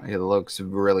ago, it looks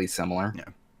really similar. Yeah.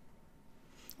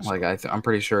 Like I'm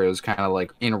pretty sure it was kind of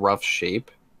like in rough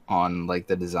shape on like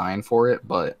the design for it,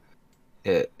 but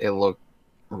it looked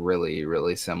really,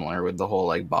 really similar with the whole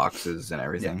like boxes and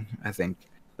everything. Yeah. I think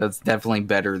that's definitely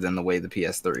better than the way the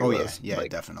PS3 was. Oh yeah, like,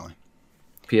 definitely.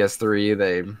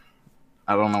 PS3,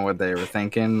 I don't know what they were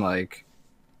thinking. Like,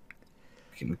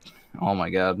 oh my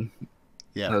god,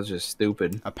 yeah, that was just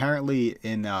stupid. Apparently,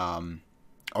 in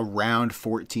around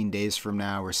 14 days from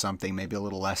now or something, maybe a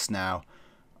little less now,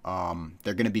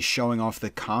 they're going to be showing off the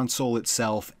console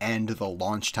itself and the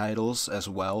launch titles as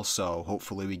well. So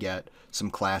hopefully we get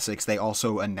some classics. They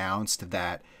also announced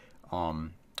that.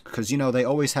 Because, they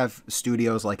always have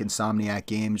studios like Insomniac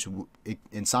Games,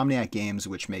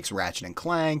 which makes Ratchet and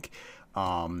Clank,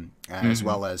 as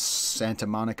well as Santa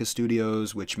Monica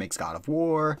Studios, which makes God of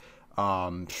War.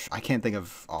 I can't think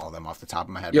of all of them off the top of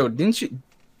my head. Yo, didn't you...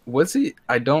 Was it...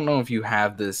 I don't know if you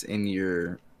have this in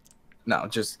your... No,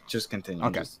 just continue.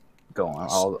 Okay. Just go on.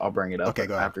 I'll bring it up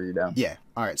after you're done. Yeah.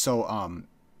 All right. So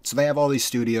they have all these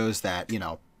studios that,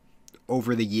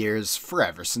 over the years,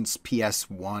 forever, since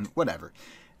PS1, whatever,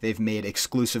 they've made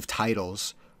exclusive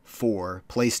titles for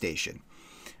PlayStation.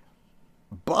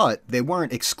 But they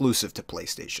weren't exclusive to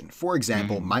PlayStation. For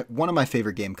example, one of my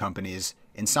favorite game companies,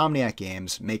 Insomniac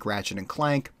Games, make Ratchet and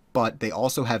Clank, but they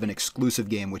also have an exclusive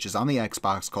game which is on the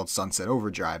Xbox called Sunset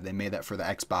Overdrive. They made that for the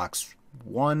Xbox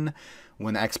One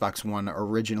when the Xbox One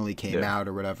originally came out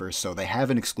or whatever. So they have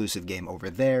an exclusive game over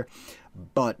there.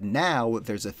 But now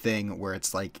there's a thing where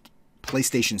it's like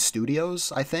PlayStation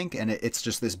Studios, I think, and it's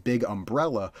just this big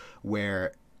umbrella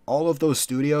where all of those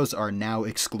studios are now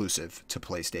exclusive to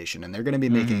PlayStation, and they're going to be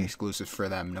making exclusives for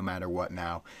them no matter what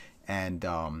now. And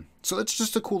so it's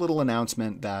just a cool little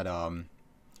announcement that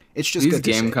it's just these good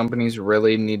to game see. companies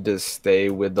really need to stay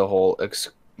with the whole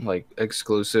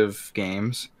exclusive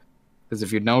games, because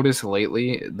if you notice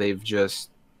lately, they've just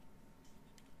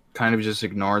kind of just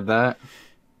ignored that.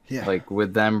 Yeah. Like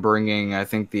with them bringing, I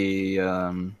think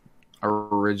the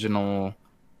original,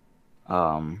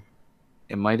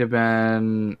 it might have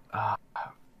been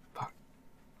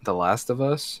The Last of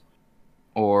Us,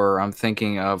 or I'm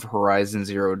thinking of Horizon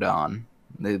Zero Dawn.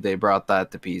 They brought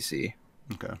that to PC.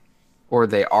 Okay. Or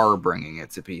they are bringing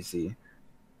it to PC.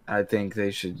 I think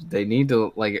they need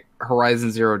to, like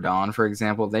Horizon Zero Dawn, for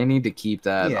example, they need to keep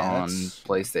that on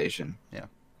PlayStation. Yeah.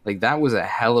 Like that was a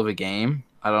hell of a game.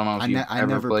 I don't know if I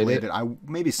never played it.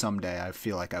 Maybe someday I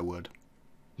feel like I would.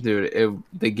 Dude,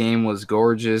 the game was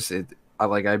gorgeous.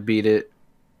 I beat it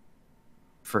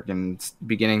freaking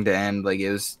beginning to end. Like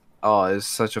it was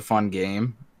such a fun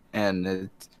game,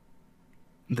 and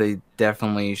they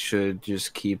definitely should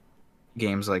just keep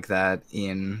games like that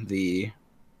in the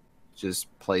just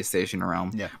PlayStation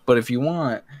realm. Yeah. But if you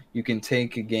want, you can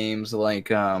take games like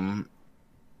it's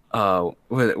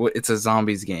a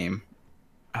zombies game.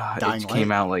 Dying it Light?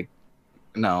 Came out like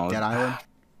Dead Island?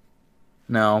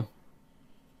 No.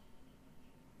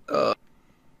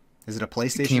 Is it a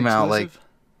PlayStation came out exclusive?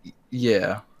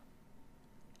 Yeah.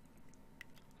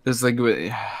 It's like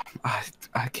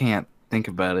I can't think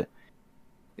about it.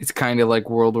 It's kind of like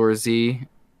World War Z,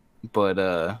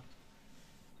 but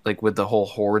like with the whole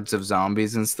hordes of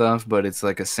zombies and stuff. But it's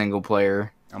like a single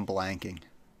player. I'm blanking.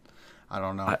 I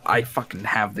don't know. I fucking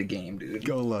have the game, dude.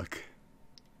 Go look.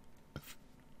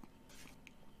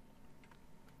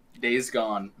 Days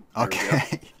Gone.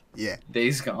 Okay. Yeah.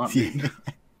 Days Gone. Dude.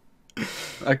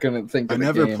 I couldn't think of I the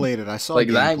never game. played it. I saw like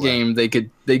gameplay. That game.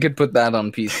 They could put that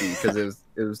on PC because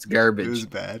it was garbage. It was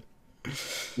bad.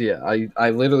 Yeah, I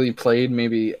literally played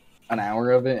maybe an hour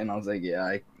of it and I was like,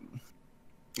 yeah,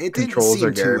 it didn't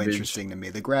seem too interesting to me.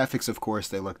 The graphics, of course,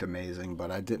 they looked amazing, but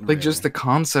I didn't really... just the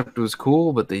concept was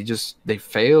cool, but they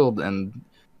failed, and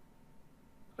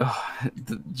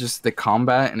just the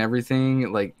combat and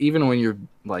everything. Like even when you're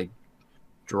like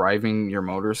driving your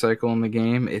motorcycle in the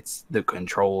game, the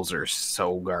controls are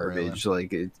so garbage. Really?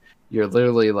 Like you're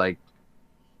literally like,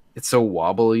 it's so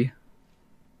wobbly.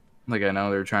 Like I know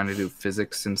they're trying to do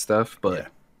physics and stuff, but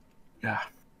yeah,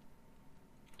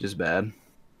 just bad.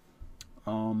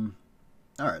 All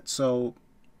right, so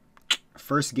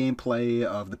first gameplay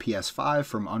of the PS5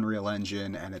 from Unreal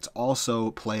Engine, and it's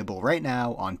also playable right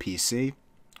now on PC.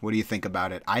 What do you think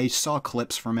about it? I saw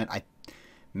clips from it. I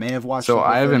may have watched it. So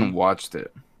I haven't watched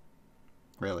it.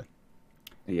 Really?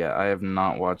 Yeah, I have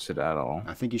not watched it at all.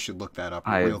 I think you should look that up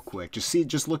I've real quick.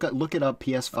 Just look it up. Let me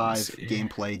PS5 see.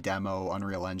 gameplay demo,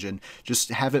 Unreal Engine. Just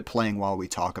have it playing while we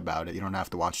talk about it. You don't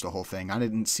have to watch the whole thing. I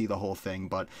didn't see the whole thing,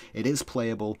 but it is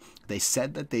playable. They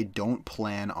said that they don't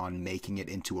plan on making it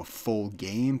into a full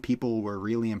game. People were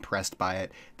really impressed by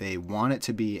it. They want it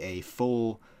to be a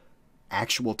full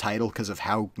actual title because of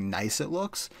how nice it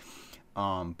looks.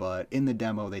 But in the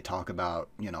demo, they talk about,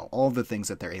 all the things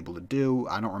that they're able to do.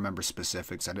 I don't remember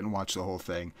specifics. I didn't watch the whole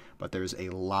thing, but there's a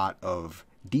lot of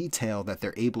detail that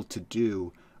they're able to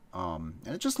do. And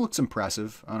it just looks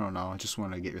impressive. I don't know. I just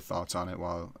want to get your thoughts on it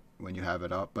when you have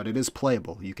it up. But it is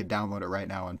playable. You could download it right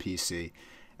now on PC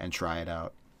and try it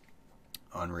out.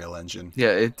 Unreal Engine.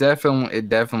 Yeah, it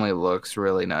definitely looks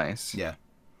really nice. Yeah.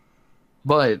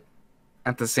 But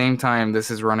at the same time,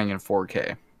 this is running in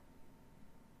 4K.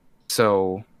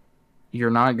 So you're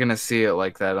not going to see it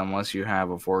like that unless you have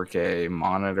a 4K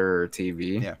monitor or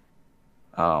TV. Yeah.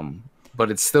 But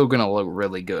it's still going to look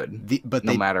really good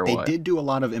no matter what. They did do a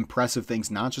lot of impressive things,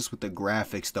 not just with the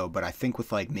graphics, though, but I think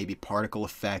with like maybe particle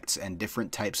effects and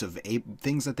different types of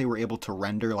things that they were able to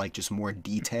render, like just more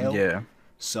detail. Yeah.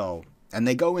 So, and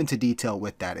they go into detail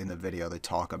with that in the video. They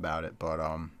talk about it, but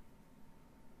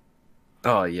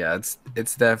oh yeah,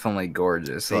 it's definitely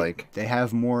gorgeous. They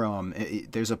have more.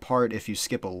 There's a part, if you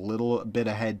skip a little bit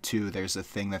ahead too, there's a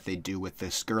thing that they do with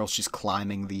this girl. She's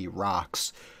climbing the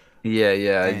rocks.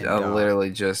 Yeah. And, I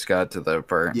literally just got to the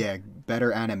part. Yeah,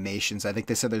 better animations. I think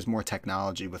they said there's more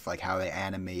technology with like how they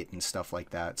animate and stuff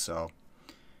like that. So,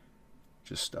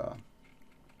 just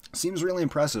seems really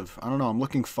impressive. I don't know. I'm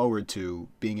looking forward to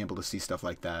being able to see stuff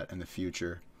like that in the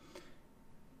future.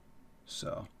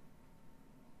 So.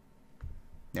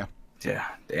 Yeah,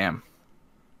 damn.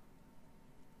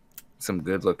 Some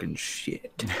good looking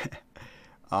shit.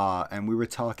 And we were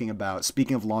talking about,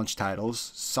 speaking of launch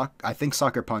titles, I think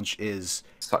Sucker Punch is...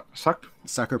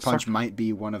 Sucker Punch might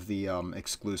be one of the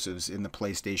exclusives in the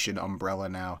PlayStation umbrella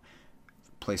now.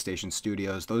 PlayStation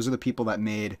Studios. Those are the people that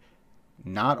made...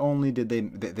 Not only did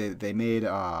they made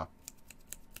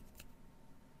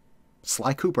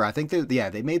Sly Cooper. I think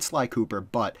they made Sly Cooper,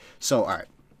 but... So, alright.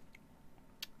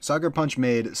 Sucker Punch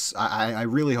made... I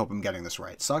really hope I'm getting this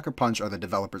right. Sucker Punch are the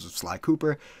developers of Sly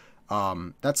Cooper.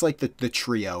 That's like the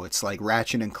trio. It's like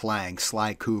Ratchet and Clank,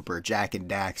 Sly Cooper, Jak and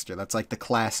Daxter. That's like the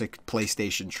classic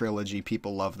PlayStation trilogy.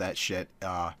 People love that shit.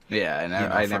 Yeah, and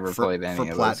I never played any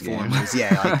of those games.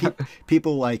 Yeah, like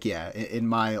people like, in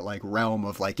my like realm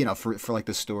of like, for like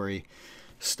the story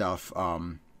stuff.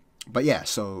 But yeah,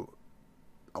 so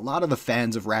a lot of the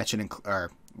fans of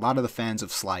a lot of the fans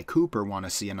of Sly Cooper want to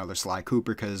see another Sly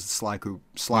Cooper because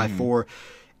Sly 4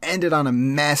 ended on a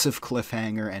massive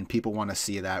cliffhanger and people want to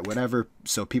see that, whatever.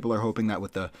 So people are hoping that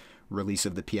with the release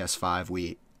of the PS5,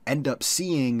 we end up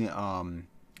seeing a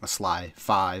Sly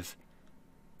 5.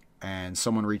 And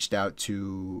someone reached out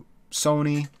to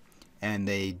Sony and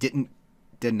they didn't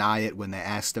deny it when they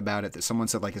asked about it. That someone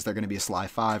said, like, is there going to be a Sly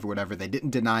 5 or whatever? They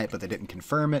didn't deny it, but they didn't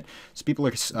confirm it. So people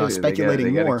are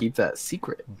speculating they more. Keep that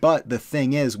secret. But the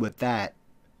thing is, with that,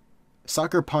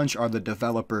 Sucker Punch are the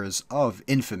developers of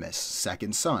Infamous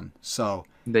Second Son. So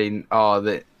we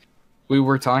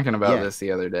were talking about this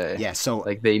the other day. Yeah, so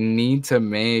like they need to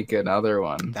make another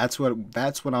one. That's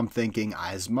what I'm thinking.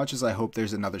 As much as I hope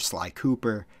there's another Sly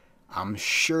Cooper, I'm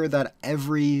sure that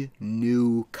every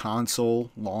new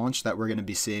console launch that we're going to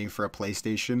be seeing for a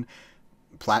PlayStation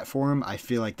platform, I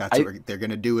feel like that's what they're going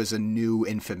to do is a new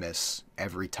Infamous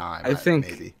every time.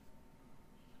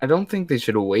 I don't think they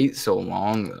should wait so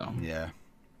long, though. Yeah.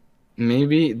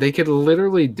 Maybe they could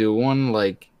literally do one,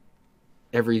 like,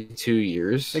 every 2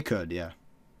 years. They could, yeah.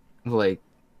 The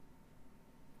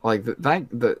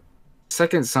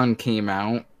Second Son came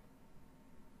out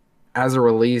as a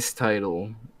release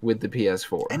title with the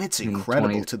PS4. And it's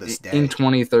incredible to this day. In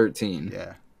 2013.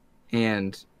 Yeah.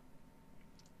 And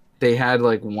they had,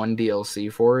 like, one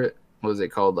DLC for it. What was it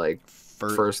called? Like,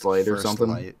 First Light or something?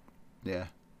 First Light, yeah.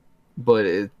 But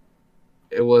it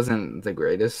wasn't the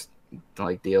greatest,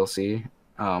 like, DLC.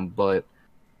 But,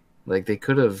 like, they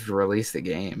could have released a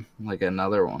game, like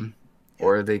another one. Yeah.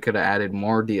 Or they could have added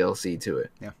more DLC to it.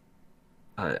 Yeah.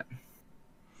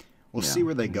 We'll see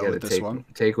where they go with this one.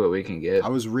 Take what we can get. I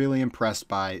was really impressed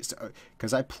by...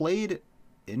 Because I played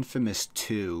Infamous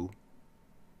 2...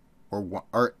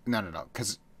 No,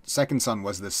 because Second Son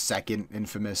was the second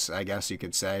Infamous, I guess you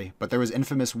could say. But there was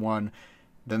Infamous 1...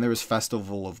 Then there was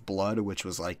Festival of Blood, which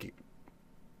was like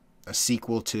a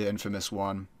sequel to Infamous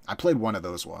 1. I played one of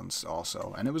those ones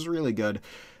also, and it was really good.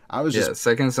 I was Yeah, just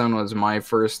Second Son was my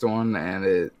first one, and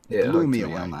it blew hooked me me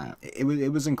away. on that.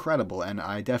 It was incredible, and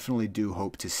I definitely do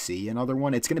hope to see another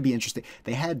one. It's going to be interesting.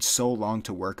 They had so long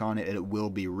to work on it, and it will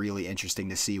be really interesting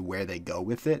to see where they go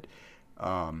with it.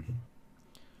 Um,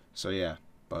 so yeah,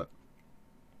 but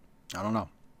I don't know.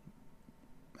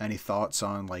 Any thoughts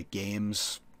on like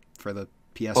games for the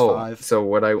Oh, PS5? so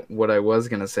what I was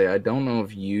gonna say, I don't know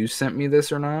if you sent me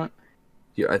this or not.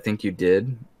 I think you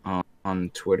did on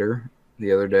Twitter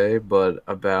the other day, but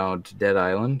about Dead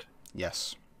Island.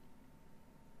 Yes.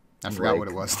 I forgot what Like,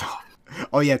 it was though.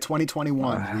 Oh yeah,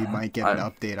 2021. We might get an I,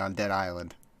 update on Dead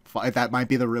Island. That might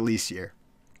be the release year.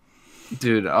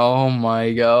 dude, oh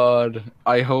my god.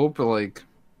 I hope like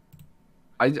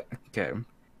I okay.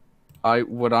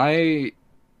 What I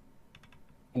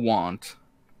want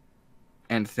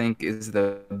and think is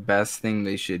the best thing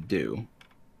they should do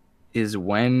is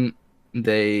when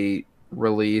they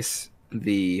release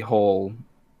the whole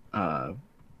uh,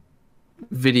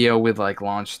 video with like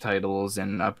launch titles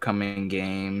and upcoming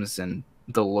games and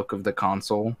the look of the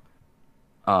console.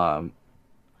 Um,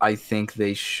 I think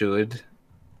they should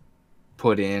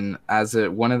put in as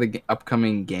one of the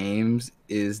upcoming games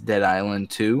is Dead Island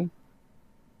 2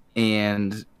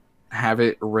 and have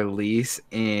it release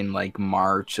in like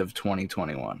March of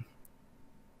 2021.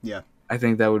 Yeah. I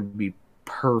think that would be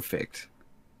perfect.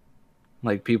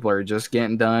 Like people are just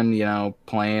getting done,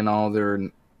 playing all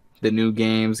the new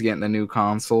games, getting the new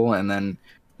console, and then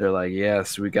they're like,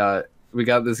 "Yes, we got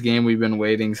this game we've been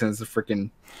waiting since the freaking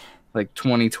like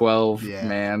 2012, Yeah.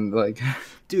 man." Like,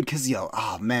 Dude, cause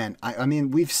oh man, I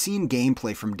mean, we've seen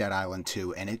gameplay from Dead Island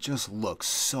 2, and it just looks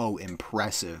so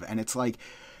impressive. And it's like,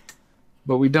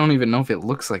 but we don't even know if it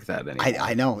looks like that anymore.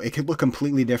 I know it could look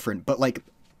completely different, but like,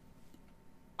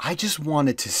 I just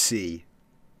wanted to see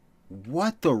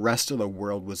what the rest of the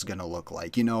world was gonna look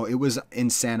like. It was in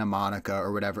Santa Monica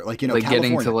or whatever, like like California.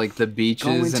 getting to like the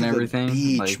beaches and everything. The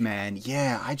beach, like, man.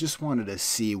 Yeah, I just wanted to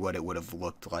see what it would have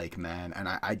looked like, man. And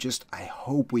I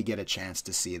hope we get a chance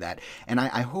to see that. And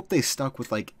I hope they stuck with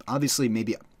like obviously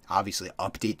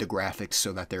update the graphics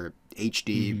so that they're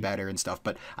HD better and stuff.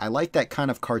 But I like that kind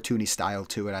of cartoony style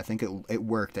to it. I think it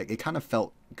worked. It kind of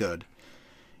felt good,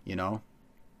 you know.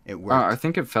 It worked. I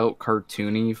think it felt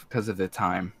cartoony because of the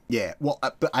time. Yeah, well,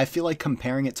 but I feel like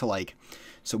comparing it to like,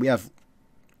 so we have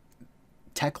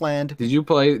Techland. Did you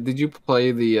play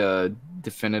the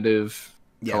definitive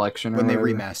collection when they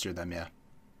whatever? remastered them? Yeah.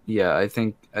 Yeah, I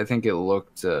think it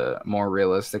looked more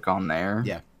realistic on there.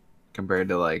 Yeah. Compared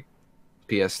to like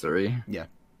PS3. Yeah.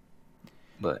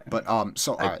 But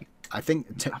so all right, I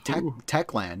think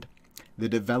Techland, the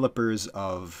developers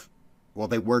of, well,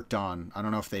 they worked on, I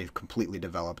don't know if they've completely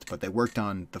developed, but they worked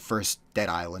on the first Dead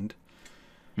Island.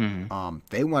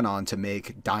 They went on to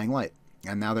make Dying Light,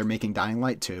 and now they're making Dying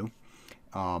Light 2.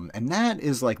 And that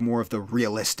is like more of the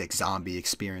realistic zombie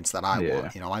experience that I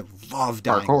want. I love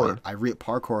Dying Light.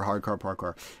 Parkour, hardcore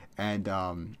parkour. And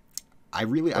I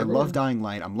love Dying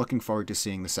Light. I'm looking forward to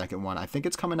seeing the second one. I think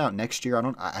it's coming out next year.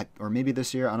 Or maybe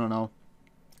this year. I don't know.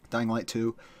 Dying Light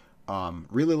 2.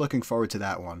 Really looking forward to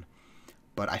that one.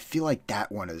 But I feel like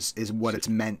that one is what it's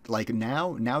meant. Like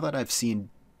now that I've seen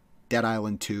Dead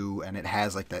Island 2 and it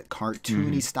has like that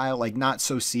cartoony style, like not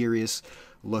so serious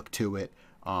look to it.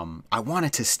 I want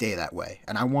it to stay that way.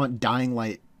 And I want Dying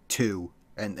Light 2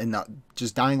 and not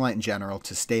just Dying Light in general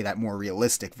to stay that more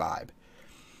realistic vibe.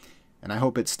 And I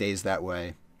hope it stays that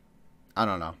way. I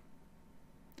don't know.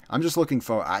 I'm just looking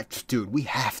for, dude, we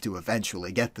have to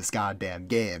eventually get this goddamn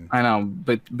game. I know,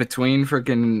 but between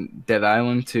freaking Dead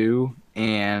Island 2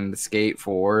 and Skate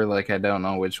 4, like I don't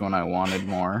know which one I wanted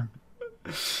more.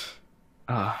 It's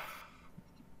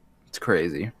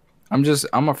crazy.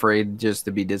 I'm afraid just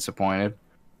to be disappointed.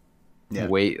 Yeah.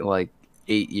 Wait like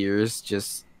 8 years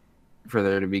just for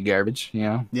there to be garbage,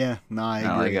 Yeah, no, I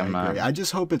agree. I agree. I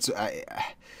just hope it's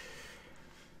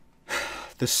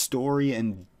the story,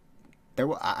 and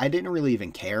I didn't really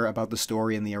even care about the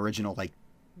story in the original like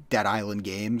Dead Island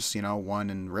games, 1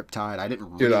 and Riptide. I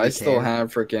didn't really I care. still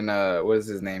have freaking what is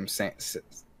his name?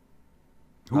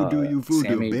 Who do you voodoo,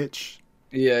 Sammy, bitch?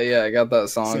 Yeah, I got that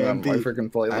song on my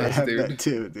freaking playlist, I have dude. that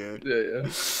too, dude. Yeah.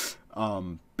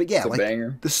 But yeah, it's like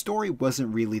banger. The story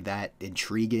wasn't really that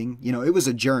intriguing. It was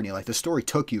a journey. Like the story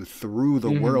took you through the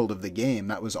world of the game.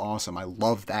 That was awesome. I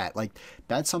love that. Like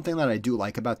that's something that I do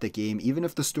like about the game. Even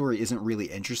if the story isn't really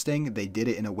interesting, they did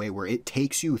it in a way where it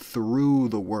takes you through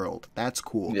the world. That's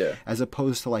cool. Yeah. As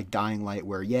opposed to like Dying Light,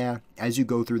 where as you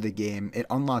go through the game, it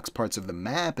unlocks parts of the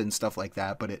map and stuff like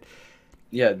that, but it.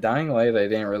 Yeah, Dying Light, I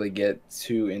didn't really get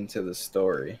too into the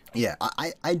story. Yeah,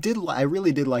 I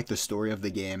really did like the story of the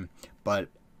game, but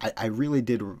I really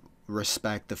did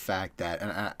respect the fact that,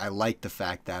 and I like the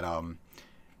fact that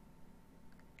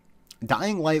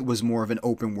Dying Light was more of an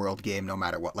open world game no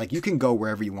matter what. Like, you can go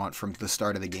wherever you want from the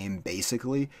start of the game,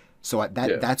 basically. So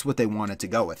that's what they wanted to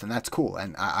go with, and that's cool.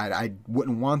 And I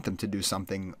wouldn't want them to do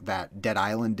something that Dead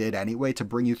Island did anyway, to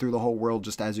bring you through the whole world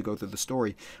just as you go through the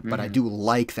story. But I do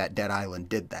like that Dead Island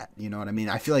did that. You know what I mean?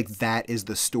 I feel like that is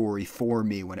the story for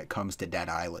me when it comes to Dead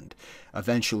Island.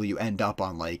 Eventually you end up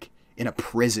on, like, in a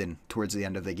prison towards the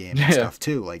end of the game and stuff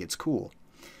too. Like, it's cool.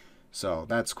 So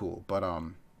that's cool. But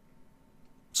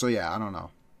so yeah, I don't know.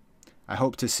 I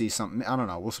hope to see something. I don't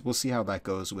know. We'll see how that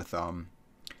goes with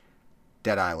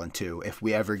Dead Island 2 if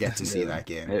we ever get to see that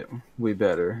game. We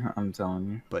better. I'm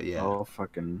telling you. But yeah,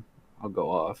 I'll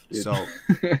go off, dude. So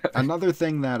another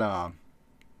thing that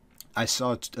I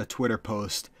saw a Twitter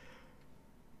post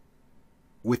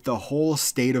with the whole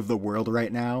state of the world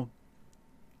right now.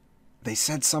 They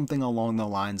said something along the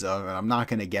lines of, and I'm not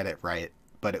gonna get it right,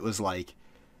 but it was like,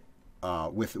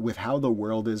 with how the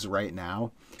world is right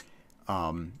now,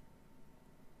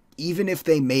 even if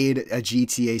they made a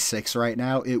GTA 6 right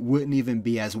now, it wouldn't even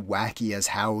be as wacky as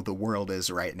how the world is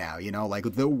right now. You know,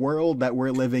 like, the world that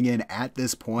we're living in at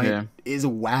this point is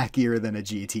wackier than a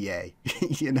GTA.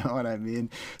 You know what I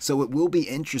mean? So it will be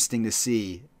interesting to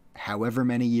see, however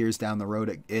many years down the road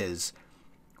it is,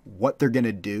 what they're going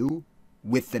to do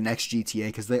with the next GTA,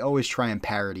 because they always try and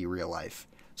parody real life.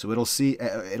 So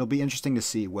it'll be interesting to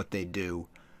see what they do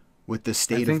with the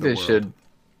state of the world. I think they should.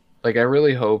 Like, I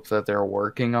really hope that they're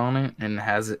working on it and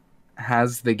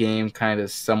has the game kind of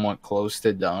somewhat close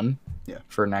to done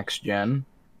for next gen.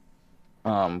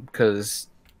 Because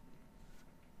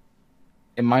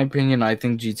in my opinion, I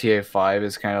think GTA 5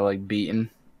 is kind of like beaten.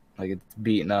 Like, it's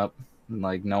beaten up.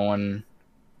 Like, no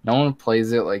one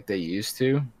plays it like they used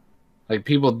to. Like,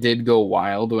 people did go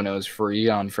wild when it was free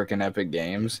on freaking Epic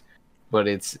Games, but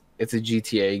it's a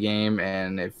GTA game,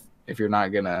 and if you're not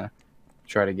gonna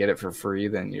try to get it for free,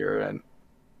 then you're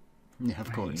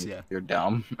of course, you're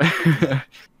dumb.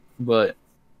 But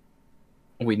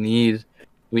we need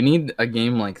a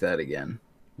game like that again.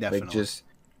 Definitely.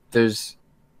 Like,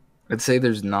 I'd say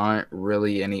there's not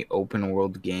really any open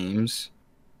world games,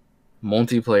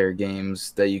 multiplayer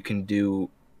games, that you can do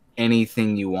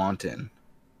anything you want in.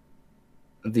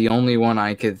 The only one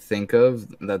I could think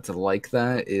of that's like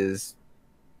that is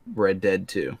Red Dead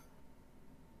 2.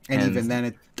 And even then,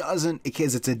 it doesn't,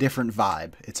 because it's a different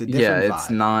vibe. It's a different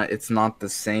vibe. It's not the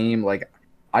same. Like,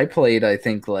 I played, I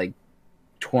think, like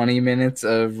 20 minutes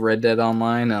of Red Dead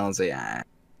Online, and I was like,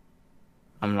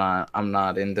 I'm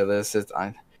not into this.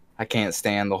 I can't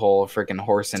stand the whole freaking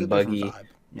horse and buggy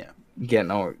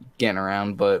getting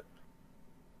around. But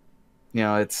you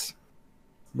know,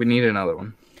 we need another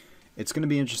one. It's going to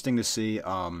be interesting to see.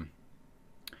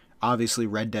 Obviously,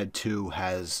 Red Dead 2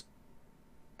 has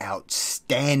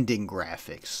outstanding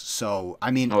graphics. So,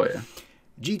 I mean,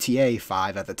 GTA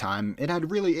 5 at the time, it had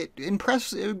really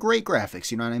impressive, great graphics,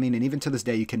 you know what I mean? And even to this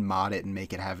day, you can mod it and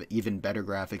make it have even better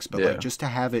graphics. But like, just to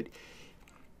have it,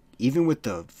 even with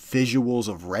the visuals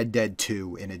of Red Dead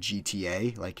 2 in a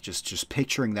GTA, like, just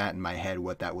picturing that in my head,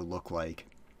 what that would look like.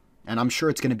 And I'm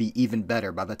sure it's going to be even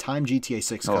better. By the time GTA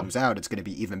 6 comes out, it's going to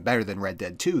be even better than Red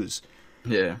Dead 2's.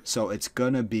 Yeah. So it's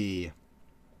going to be...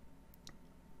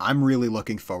 I'm really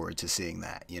looking forward to seeing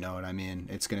that. You know what I mean?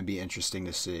 It's going to be interesting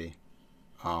to see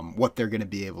what they're going to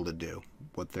be able to do.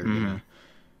 What they're going to...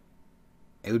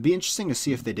 It would be interesting to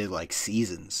see if they did, like,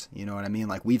 seasons. You know what I mean?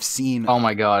 Like, we've seen... Oh,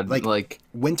 my God. Like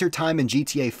wintertime in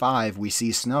GTA 5, we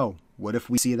see snow. What if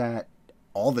we see that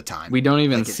all the time? We don't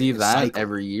even see that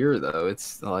every year, though.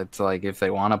 It's like, if they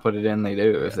want to put it in, they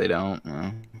do. If they don't...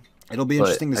 It'll be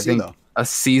interesting to see, though. A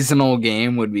seasonal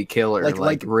game would be killer,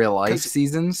 like real life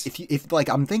seasons. If like,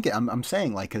 I'm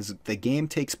saying, like, because the game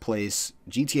takes place,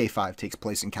 GTA 5 takes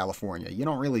place in California. You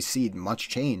don't really see much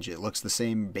change. It looks the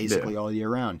same basically all year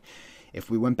round. If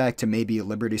we went back to maybe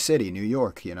Liberty City, New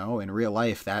York, you know, in real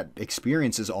life, that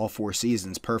experiences all 4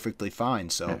 seasons perfectly fine.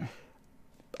 So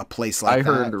a place like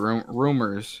that. I heard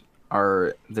rumors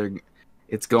are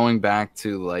it's going back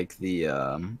to like the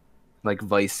like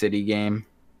Vice City game.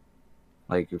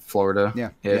 Like Florida,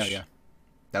 yeah.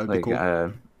 That would be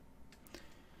cool.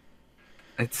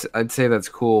 I'd say that's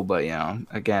cool, but you know,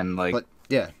 again, like, but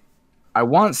yeah, I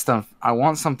want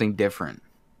something different,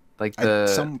 like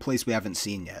some place we haven't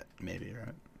seen yet, maybe,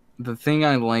 right? The thing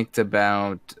I liked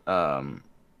about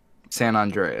San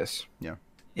Andreas,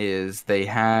 is they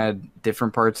had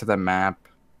different parts of the map.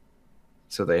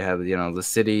 So they had, you know, the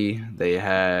city, they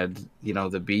had, you know,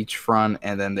 the beachfront,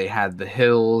 and then they had the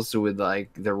hills with,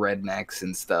 like, the rednecks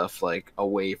and stuff, like,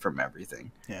 away from everything.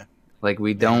 Yeah. Like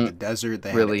we They had the don't desert.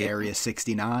 They really. had Area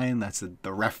 69. That's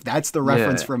That's the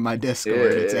reference Yeah, from my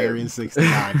Discord. It's yeah. Area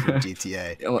 69 from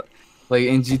GTA. Like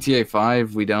in GTA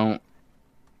 5, we don't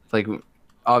like.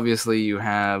 Obviously, you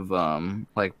have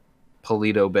like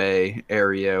Polito Bay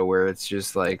area where it's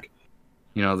just like,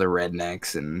 you know, the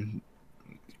rednecks and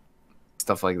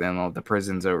stuff like that, and all the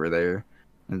prisons over there,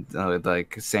 and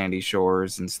like sandy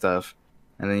shores and stuff.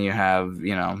 And then you have,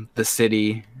 you know, the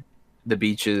city, the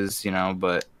beaches, you know,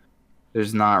 but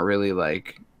there's not really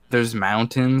like there's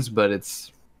mountains, but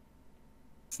it's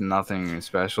nothing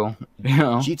special, you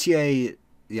know. GTA,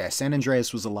 yeah, San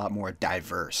Andreas was a lot more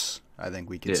diverse, I think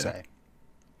we could say.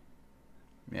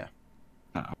 Yeah.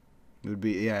 Oh.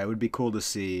 It would be cool to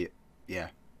see. Yeah.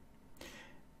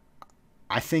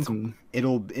 I think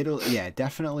it'll yeah,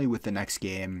 definitely with the next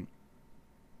game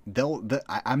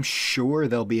I'm sure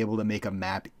they'll be able to make a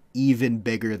map even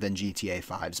bigger than GTA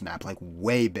 5's map, like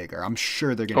way bigger. I'm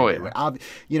sure they're gonna do it.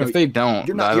 You know, if they don't,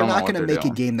 you're not gonna make a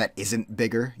game that isn't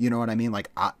bigger. You know what I mean? Like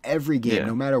every game,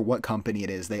 no matter what company it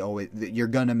is, you're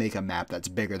gonna make a map that's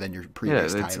bigger than your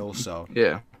previous title. So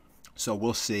so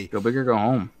we'll see. Go big or go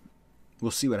home.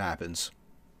 We'll see what happens.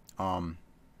 It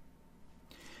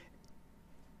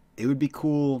would be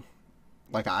cool.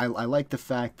 Like I like the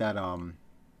fact that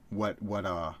what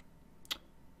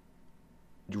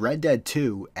Red Dead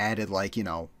 2 added, like, you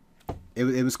know,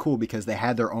 it was cool because they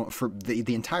had their own for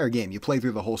the entire game. You play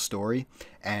through the whole story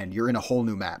and you're in a whole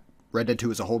new map. Red Dead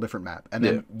 2 is a whole different map. And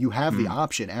then you have the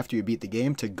option after you beat the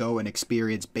game to go and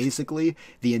experience basically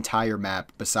the entire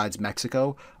map besides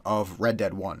Mexico of Red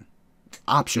Dead 1.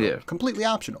 Optional. Completely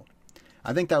optional.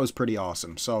 I think that was pretty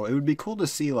awesome. So it would be cool to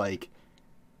see, like,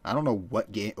 I don't know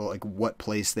what game, like what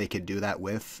place they could do that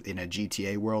with in a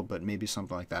GTA world, but maybe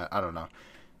something like that. I don't know.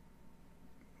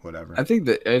 Whatever. I think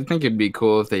it'd be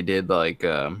cool if they did like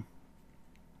the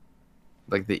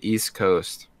East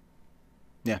Coast.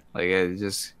 Yeah. Like I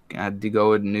just had to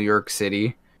go to New York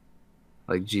City,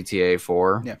 like GTA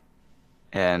 4. Yeah.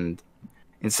 And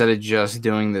instead of just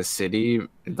doing the city,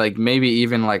 like maybe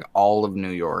even like all of New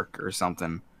York or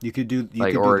something. You could do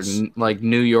like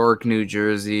New York, New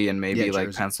Jersey, and maybe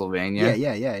like Pennsylvania.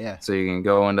 Yeah. So you can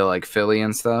go into like Philly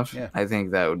and stuff. Yeah. I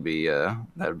think that would be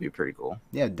pretty cool.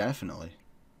 Yeah, definitely.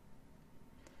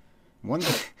 One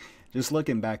thing, just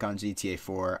looking back on GTA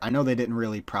 4, I know they didn't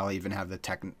really probably even have the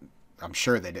I'm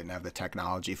sure they didn't have the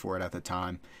technology for it at the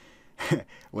time.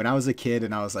 When I was a kid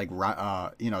and I was like,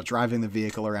 you know, driving the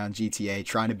vehicle around GTA,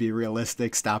 trying to be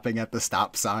realistic, stopping at the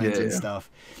stop signs and stuff.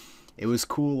 It was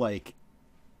cool, like.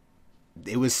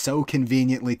 It was so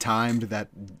conveniently timed that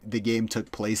the game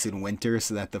took place in winter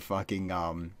so that the fucking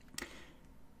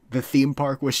the theme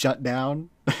park was shut down.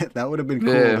 That would have been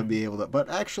cool to be able to. But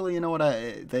actually, you know what,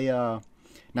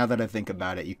 now that I think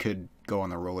about it, you could go on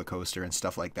the roller coaster and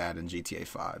stuff like that in GTA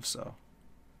 5, so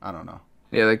I don't know.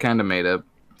 Yeah, they kind of made up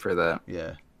for that.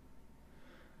 Yeah.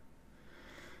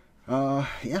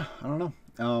 Yeah, I don't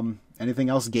know. Anything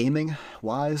else gaming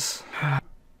wise?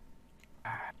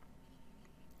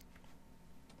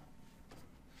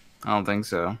 I don't think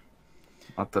so.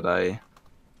 Not that I.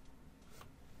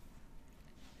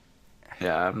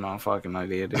 Yeah, I have no fucking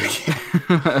idea, dude.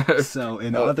 So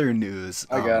in other news,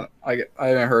 I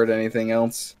haven't heard anything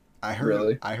else. I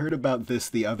heard about this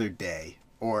the other day,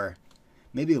 or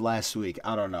maybe last week.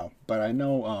 I don't know, but I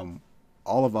know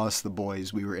all of us, the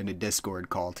boys, we were in a Discord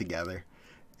call together,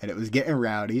 and it was getting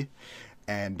rowdy.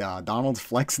 And Donald's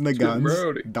flexing the guns.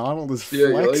 Donald is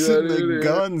flexing the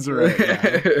guns right now.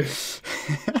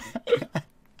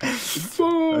 I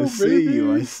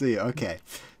see. Okay.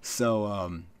 So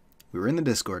we were in the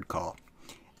Discord call,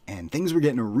 and things were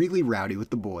getting really rowdy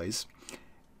with the boys.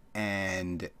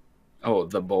 And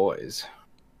the boys.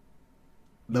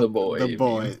 The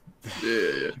boys.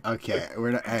 Yeah. Okay.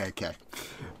 Okay.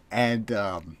 And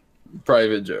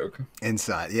private joke.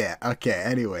 Inside. Yeah. Okay.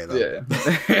 Anyway, though. Yeah.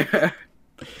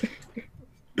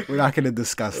 We're not going to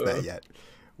discuss that yet.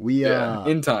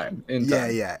 In time.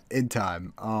 Yeah, in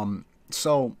time.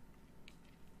 So,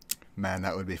 man,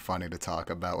 that would be funny to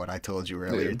talk about what I told you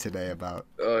earlier today about.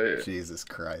 Oh yeah. Jesus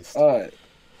Christ.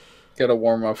 Gotta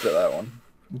warm up to that one.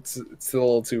 It's a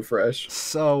little too fresh.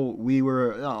 So we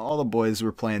were, all the boys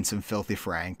were playing some Filthy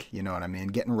Frank. You know what I mean?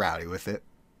 Getting rowdy with it.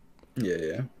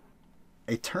 Yeah.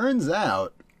 It turns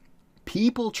out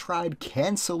people tried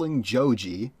canceling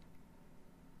Joji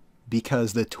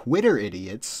because the Twitter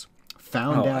idiots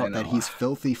found out that he's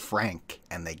Filthy Frank,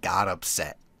 and they got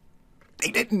upset.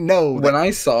 They didn't know. When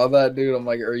I saw that, dude, I'm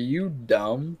like, are you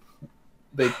dumb?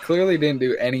 They clearly didn't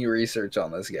do any research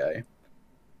on this guy.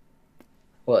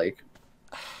 Like,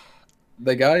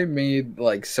 the guy made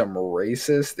like some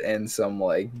racist and some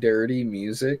like dirty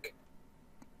music,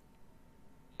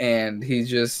 and he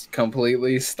just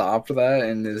completely stopped that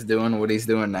and is doing what he's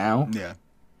doing now. Yeah.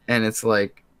 And it's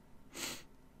like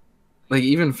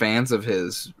even fans of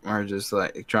his are just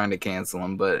like trying to cancel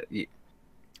him, but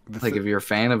like if you're a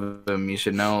fan of him, you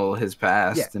should know his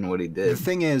past and what he did. The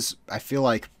thing is, I feel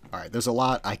like, all right, there's a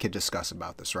lot I could discuss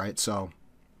about this, right? So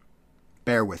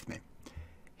bear with me.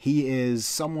 He is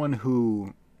someone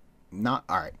who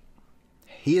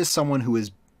he is someone who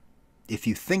is, if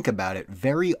you think about it,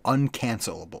 very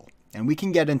uncancelable. And we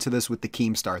can get into this with the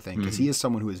Keemstar thing, because he is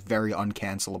someone who is very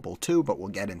uncancelable too, but we'll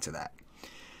get into that.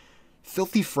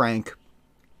 Filthy Frank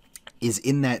is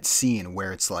in that scene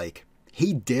where it's like,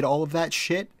 he did all of that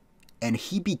shit, and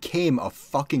he became a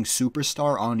fucking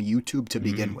superstar on YouTube to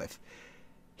begin with.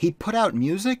 He put out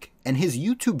music, and his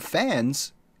YouTube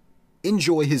fans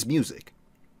enjoy his music.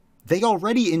 They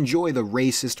already enjoy the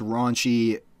racist,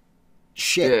 raunchy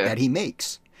shit that he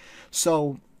makes.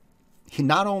 So, he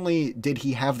not only did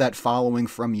he have that following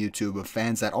from YouTube of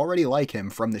fans that already like him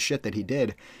from the shit that he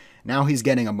did, now he's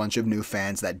getting a bunch of new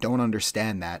fans that don't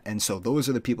understand that, and so those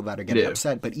are the people that are getting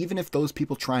upset. But even if those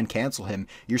people try and cancel him,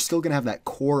 you're still going to have that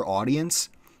core audience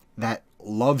that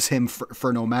loves him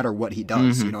for no matter what he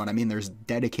does. You know what I mean? There's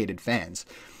dedicated fans.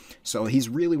 So he's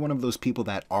really one of those people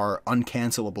that are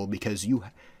uncancelable because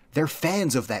they're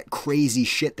fans of that crazy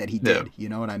shit that he did. You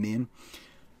know what I mean?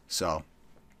 So,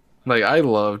 like, I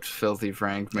loved Filthy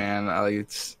Frank, man.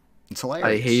 It's hilarious.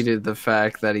 I hated the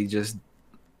fact that he just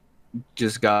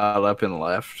got up and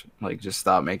left, like just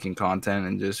stopped making content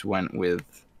and just went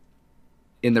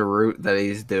in the route that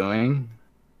he's doing.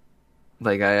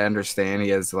 Like, I understand he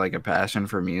has like a passion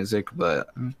for music, but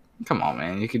come on,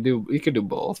 man, you could do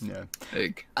both. Yeah.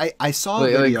 Like, I saw a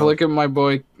video. Like, look at my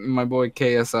boy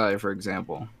KSI, for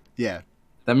example. Yeah.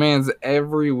 That man's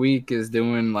every week is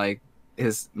doing like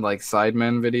his like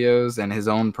Sidemen videos and his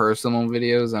own personal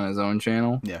videos on his own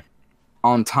channel. Yeah.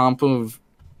 On top of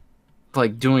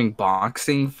like doing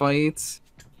boxing fights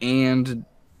and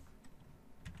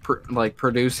like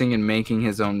producing and making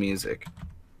his own music,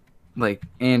 like,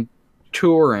 and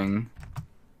touring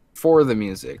for the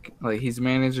music. Like, he's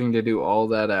managing to do all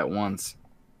that at once,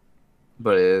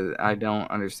 but I don't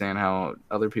understand how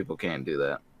other people can't do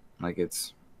that. Like,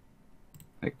 it's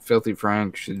like Filthy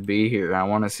Frank should be here. I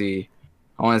want to see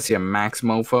a Max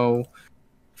Mofo,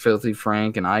 Filthy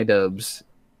Frank, and iDubbbz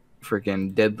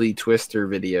freaking Deadly Twister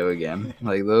video again.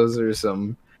 Like, those are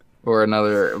some, or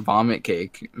another Vomit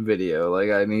Cake video.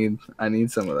 Like, I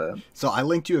need some of that. So I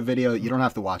linked you a video. You don't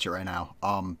have to watch it right now.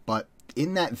 But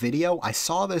in that video, I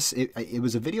saw this. It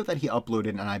was a video that he uploaded,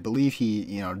 and I believe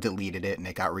he, deleted it and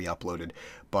it got re-uploaded.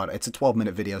 But it's a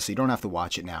 12-minute video, so you don't have to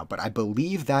watch it now. But I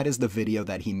believe that is the video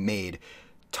that he made,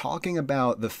 talking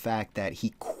about the fact that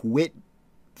he quit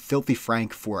Filthy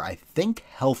Frank for, I think,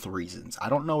 health reasons. I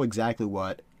don't know exactly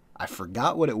what. I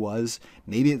forgot what it was.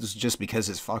 Maybe it was just because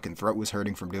his fucking throat was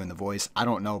hurting from doing the voice. I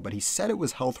don't know, but he said it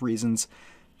was health reasons,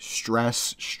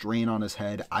 stress, strain on his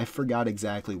head. I forgot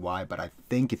exactly why, but I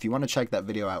think if you want to check that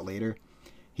video out later,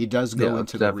 he does go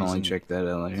into the reason. Definitely check that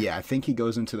out later. Yeah, I think he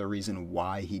goes into the reason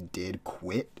why he did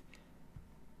quit.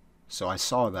 So I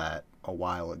saw that a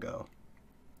while ago,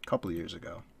 a couple of years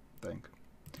ago, I think.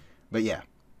 But yeah,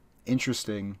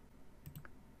 interesting,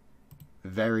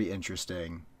 very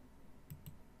interesting.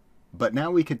 But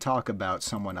now we could talk about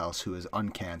someone else who is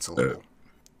uncancelable.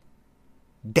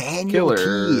 Daniel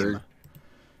Keem.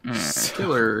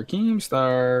 Killer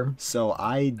Keemstar. So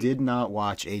I did not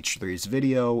watch H3's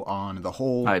video on the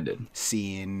whole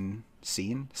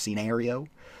scenario,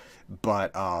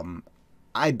 but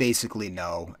I basically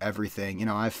know everything.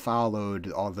 I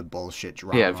followed all the bullshit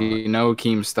drama. Yeah, if you know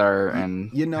Keemstar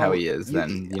and how he is,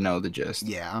 then you know the gist.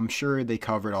 Yeah, I'm sure they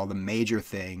covered all the major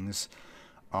things.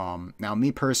 Now,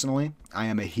 me personally, I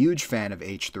am a huge fan of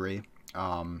H3,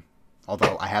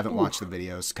 although I haven't watched the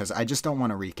videos because I just don't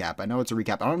want to recap. I know it's a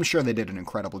recap. I'm sure they did an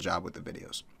incredible job with the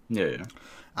videos. Yeah.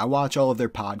 I watch all of their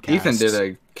podcasts. Ethan did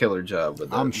a killer job with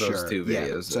those two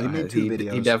videos. Yeah. So he made two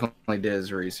videos. He definitely did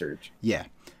his research. Yeah.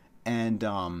 And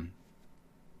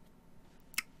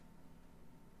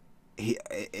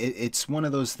it's one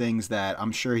of those things that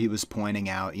I'm sure he was pointing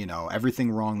out,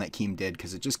 everything wrong that Keem did,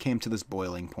 because it just came to this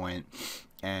boiling point.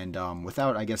 And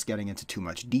without, I guess, getting into too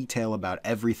much detail about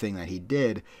everything that he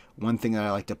did, one thing that I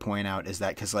like to point out is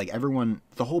that, because, like, everyone,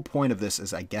 the whole point of this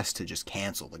is, I guess, to just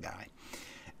cancel the guy.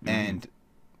 And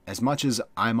as much as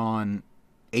I'm on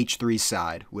H3's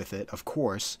side with it, of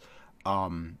course,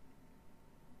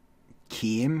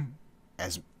 Keem,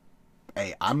 as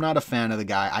Hey, I'm not a fan of the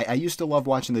guy. I used to love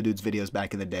watching the dude's videos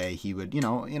back in the day. He would,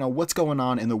 what's going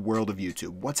on in the world of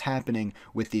YouTube? What's happening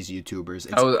with these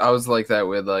YouTubers? I was like that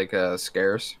with like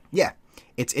Scarce. Yeah,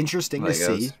 it's interesting to Like I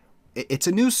see. was, It's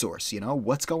a news source,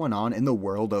 what's going on in the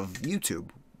world of YouTube.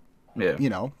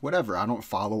 yeah. Whatever. I don't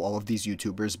follow all of these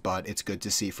YouTubers, but it's good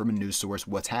to see from a news source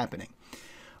what's happening.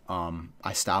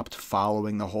 I stopped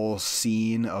following the whole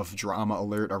scene of Drama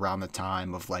Alert around the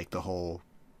time of like the whole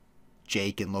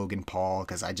Jake and Logan Paul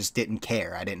because I just didn't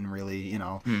care. I didn't really,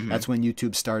 that's when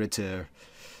YouTube started to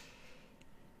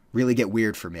really get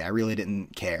weird for me. I really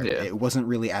didn't care. Yeah. It wasn't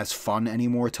really as fun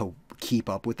anymore to keep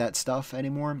up with that stuff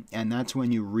anymore, and that's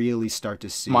when you really start to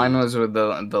see. Mine was with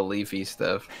the leafy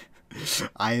stuff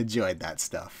I enjoyed that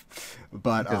stuff,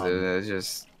 but because it was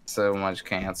just so much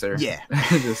cancer. yeah.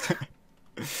 Just,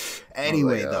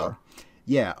 Anyway, like, though,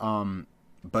 yeah.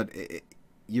 But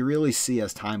you really see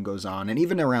as time goes on, and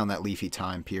even around that leafy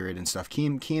time period and stuff,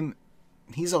 Keem,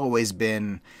 he's always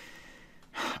been.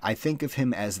 I think of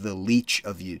him as the leech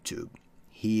of YouTube.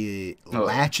 He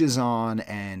latches on,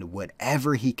 and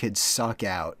whatever he could suck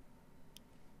out.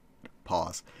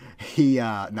 Pause.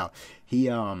 No,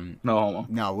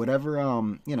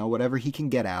 whatever he can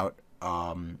get out,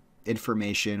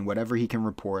 information, whatever he can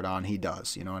report on, he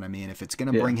does. You know what I mean? If it's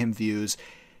gonna bring him views,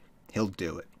 he'll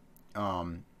do it.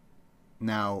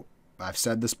 Now, I've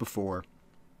said this before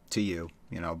to you,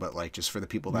 but like just for the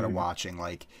people that are watching,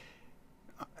 like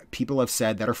people have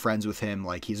said that are friends with him,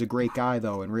 like he's a great guy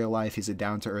though. In real life, he's a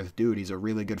down-to-earth dude. He's a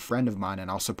really good friend of mine,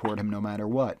 and I'll support him no matter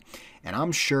what. And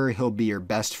I'm sure he'll be your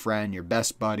best friend, your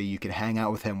best buddy. You can hang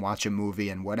out with him, watch a movie,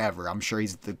 and whatever. I'm sure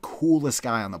he's the coolest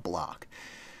guy on the block.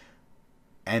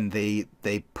 And they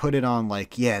put it on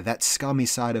like, yeah, that scummy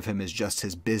side of him is just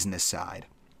his business side.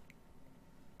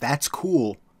 That's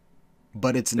cool,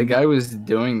 but it's the guy was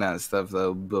doing that stuff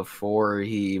though before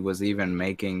he was even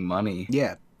making money.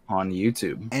 Yeah. On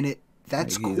YouTube, and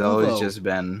that's like, cool. He's always though, just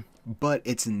been, but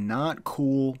it's not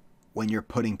cool when you're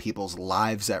putting people's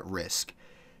lives at risk.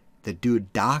 The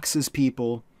dude doxes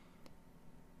people.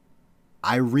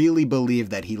 I really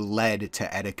believe that he led to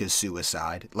Etika's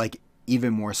suicide, like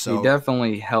even more so. He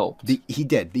definitely helped. He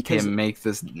did because him make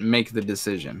the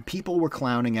decision. People were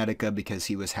clowning Etika because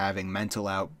he was having mental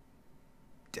outbursts.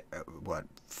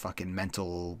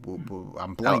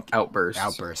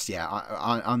 Yeah,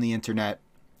 on the internet.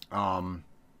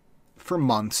 For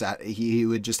months he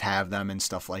would just have them and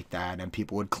stuff like that, and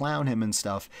people would clown him and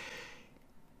stuff.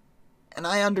 And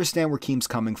I understand where Keem's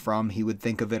coming from. He would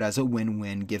think of it as a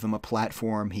win-win, give him a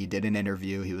platform. He did an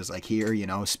interview. He was like, here,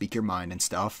 speak your mind and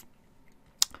stuff.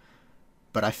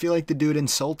 But I feel like the dude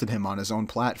insulted him on his own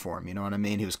platform. You know what I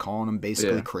mean? He was calling him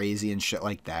basically crazy and shit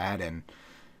like that. And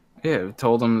yeah,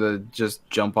 told him to just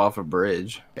jump off a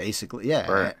bridge. Basically, yeah.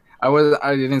 Or,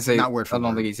 I didn't say. Not word for I don't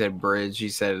word. think he said bridge. He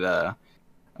said, I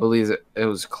believe it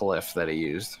was cliff that he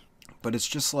used. But it's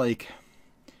just like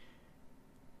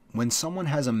when someone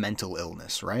has a mental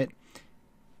illness, right?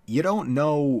 You don't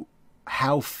know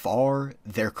how far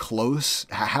they're close,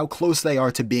 how close they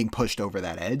are to being pushed over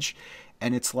that edge.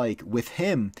 And it's like with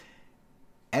him,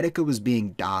 Etika was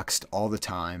being doxxed all the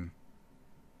time.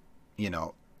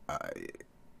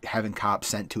 Having cops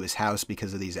sent to his house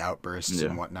because of these outbursts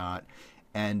and whatnot.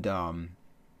 And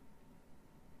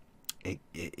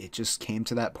it just came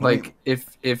to that point. Like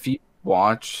if you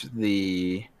watch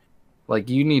you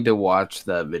need to watch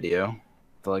that video,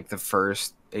 the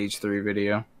first H3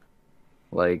 video.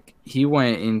 Like he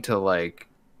went into like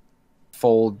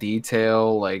full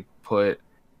detail, like put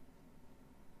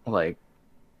like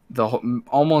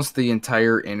almost the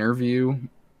entire interview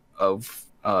of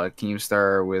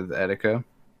Keemstar with Etika.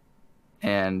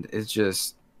 And it's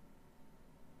just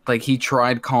like he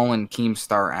tried calling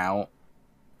Keemstar out,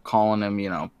 calling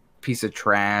him, piece of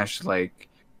trash, like,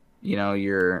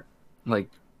 you're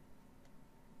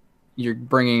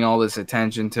bringing all this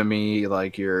attention to me,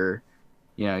 like you're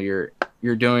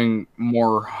doing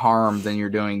more harm than you're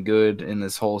doing good in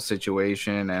this whole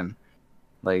situation, and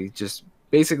like just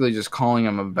basically just calling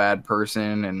him a bad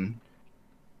person, and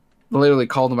literally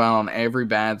called him out on every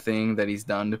bad thing that he's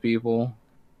done to people.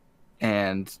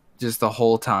 And just the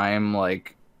whole time,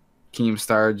 like,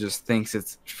 Keemstar just thinks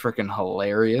it's freaking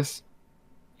hilarious,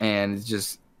 and it's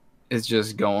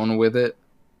just going with it,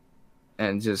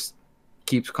 and just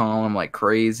keeps calling him like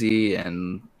crazy,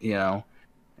 and Etika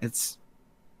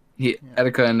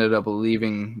ended up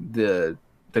leaving the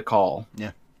call.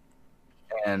 Yeah.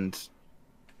 And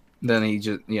then he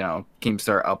just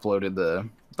Keemstar uploaded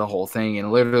the whole thing,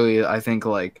 and literally I think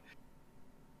it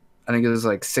was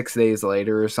like 6 days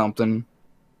later or something,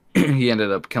 he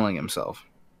ended up killing himself.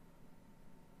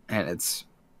 And it's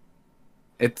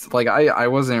it's like I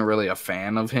wasn't really a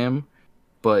fan of him,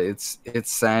 but it's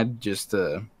sad just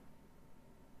to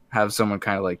have someone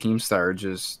kind of like Keemstar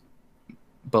just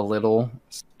belittle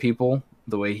people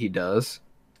the way he does.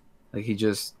 Like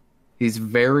he's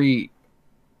very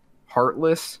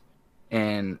heartless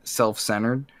and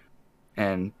self-centered,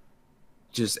 and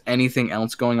just anything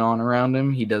else going on around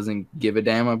him he doesn't give a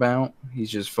damn about.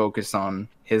 He's just focused on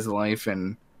his life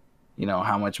and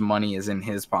how much money is in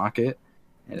his pocket,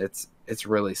 and it's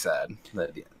really sad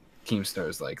that Keemstar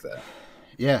is like that.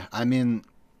 Yeah, I mean,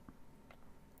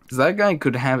 because that guy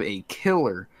could have a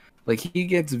killer, like he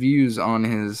gets views on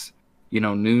his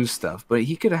news stuff, but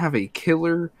he could have a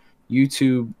killer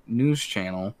YouTube news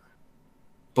channel,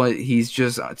 but he's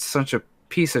just such a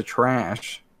piece of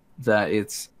trash that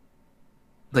it's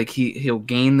like he'll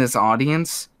gain this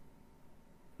audience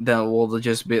that will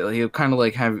just be, he'll kind of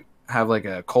like have like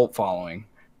a cult following,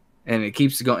 and it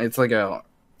keeps going. It's like a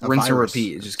rinse and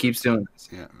repeat. It just keeps doing this.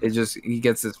 Yeah. He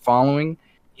gets this following,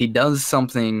 he does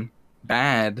something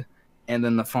bad, and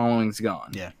then the following's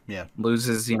gone. Yeah.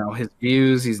 Loses his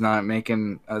views, he's not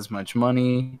making as much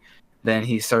money, then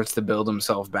he starts to build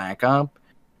himself back up,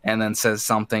 and then says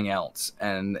something else,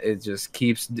 and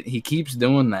he keeps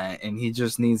doing that, and he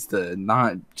just needs to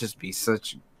not just be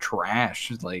such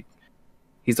trash. Like,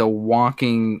 he's a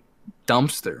walking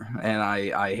dumpster, and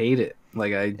I hate it.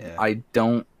 Like, I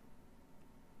don't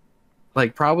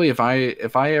like, probably if I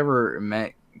ever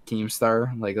met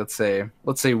Keemstar, like let's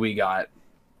say we got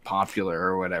popular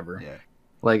or whatever,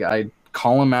 like I'd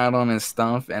call him out on his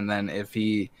stuff, and then if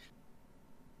he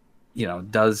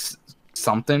does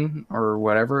something or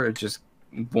whatever, it just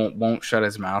won't shut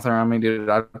his mouth around me, dude,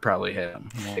 I'd probably hit him.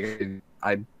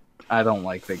 Like, I don't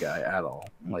like the guy at all.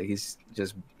 Like, he's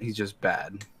just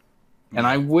bad. And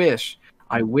I wish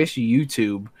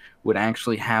YouTube would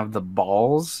actually have the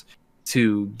balls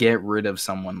to get rid of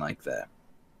someone like that.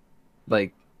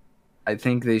 Like, I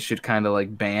think they should kind of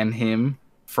like ban him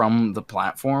from the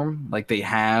platform. Like, they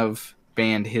have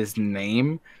banned his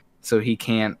name, so he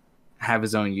can't have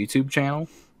his own YouTube channel.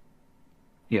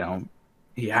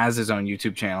 He has his own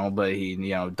YouTube channel, but he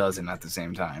doesn't at the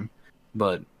same time.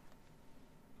 But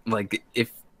like,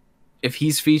 if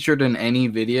he's featured in any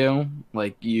video,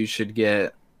 like, you should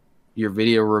get your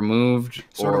video removed.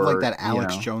 Sort of like that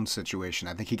Alex Jones situation.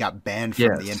 I think he got banned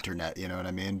from the internet, you know what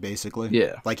I mean, basically?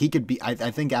 Yeah. Like, he could be, I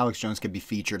think Alex Jones could be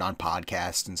featured on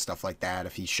podcasts and stuff like that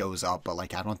if he shows up, but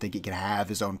like, I don't think he can have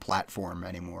his own platform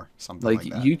anymore. Something like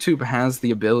that. YouTube has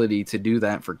the ability to do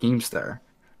that for Keemstar.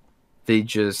 They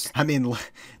just, I mean,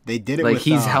 they did it like, with,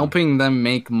 he's helping them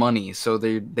make money, so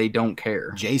they don't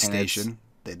care. J Station.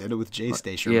 They did it with J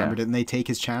Station. Remember, didn't they take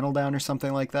his channel down or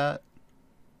something like that?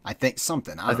 I think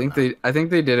something. I think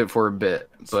they did it for a bit,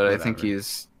 but whatever. I think he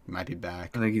might be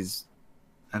back. I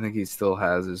think he still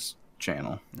has his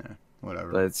channel. Yeah,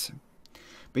 whatever.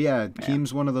 But yeah,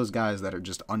 Keem's one of those guys that are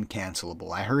just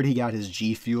uncancelable. I heard he got his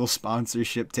G Fuel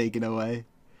sponsorship taken away.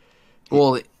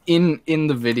 Well, in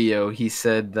the video, he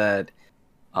said that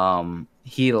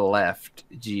he left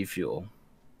G Fuel.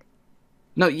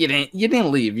 No, you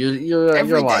didn't leave. You're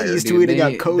every a liar, day he's dude. tweeting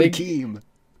out Code Keem.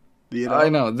 I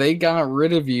know, they got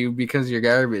rid of you because you're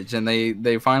garbage, and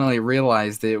they finally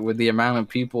realized it with the amount of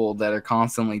people that are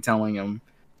constantly telling them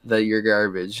that you're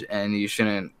garbage and you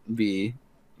shouldn't be,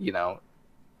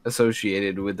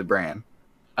 associated with the brand.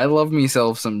 I love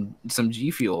myself some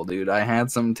G Fuel, dude. I had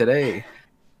some today.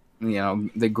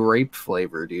 The grape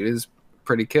flavor, dude, is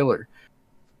pretty killer.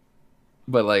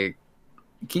 But like,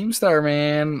 Keemstar,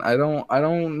 man, I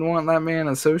don't want that man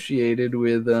associated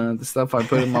with the stuff I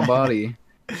put in my body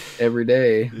every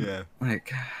day. Yeah.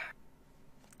 Like,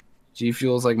 G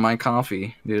Fuel's like my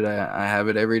coffee, dude. I have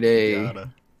it every day.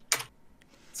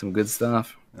 Some good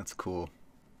stuff. That's cool.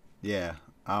 Yeah.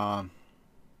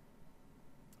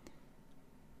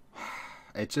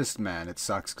 It just, man, it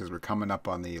sucks because we're coming up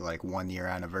on the 1 year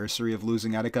anniversary of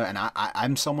losing Etika, and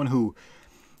I'm someone who,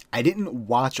 I didn't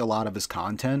watch a lot of his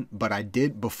content, but I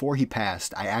did, before he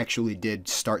passed, I actually did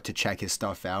start to check his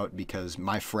stuff out because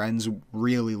my friends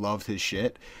really loved his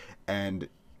shit, and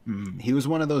he was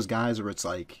one of those guys where it's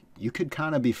like, you could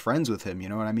kind of be friends with him, you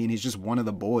know what I mean? He's just one of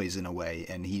the boys in a way,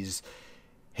 and he's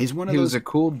one of those... He was a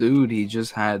cool dude, he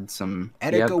just had some...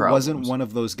 Etika wasn't one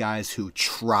of those guys who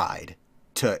tried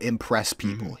to impress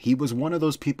people. He was one of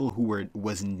those people who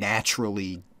was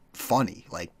naturally funny,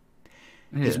 like...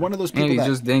 He's one of those people that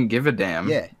just didn't give a damn.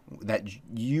 Yeah, that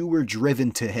you were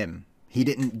driven to him. He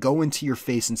didn't go into your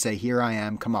face and say, "Here I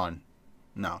am, come on."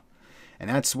 No. And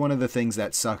that's one of the things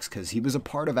that sucks, because he was a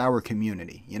part of our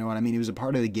community. You know what I mean? He was a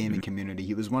part of the gaming community.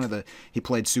 He was one of the, he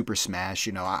played Super Smash.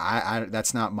 You know, I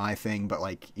that's not my thing, but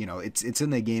like, you know, it's in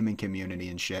the gaming community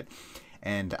and shit.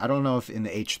 And I don't know if in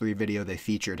the H3 video they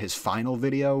featured his final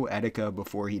video, Etika,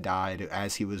 before he died,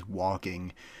 as he was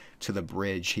walking to the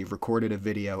bridge. He recorded a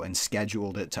video and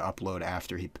scheduled it to upload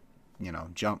after he, you know,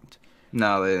 jumped.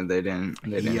 No, they didn't.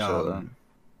 They didn't show that.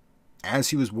 As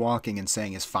he was walking and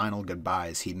saying his final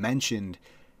goodbyes, he mentioned,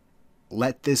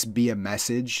 let this be a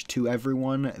message to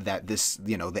everyone that this,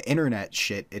 you know, the internet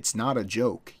shit, it's not a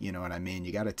joke. You know what I mean?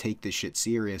 You got to take this shit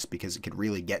serious, because it could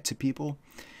really get to people.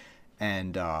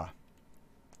 And,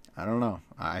 I don't know.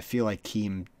 I feel like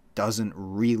Keem doesn't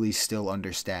really still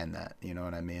understand that. You know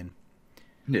what I mean?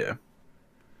 Yeah.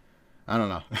 I don't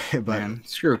know. But man,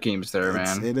 screw Keemstar,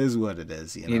 man. It is what it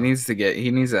is. You know? He needs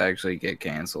to actually get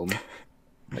canceled.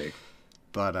 Like,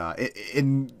 but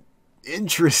in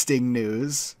interesting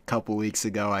news, a couple weeks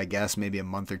ago, I guess, maybe a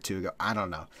month or two ago, I don't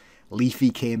know.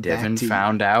 Leafy came Devin back to...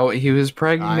 found out he was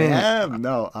pregnant. I am.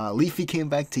 No, Leafy came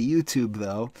back to YouTube,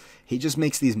 though. He just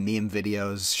makes these meme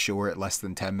videos, short, less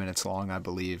than 10 minutes long, I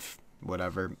believe.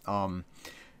 Whatever.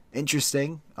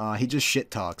 Interesting. He just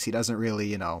shit talks. He doesn't really,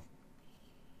 you know,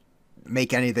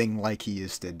 make anything like he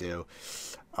used to do.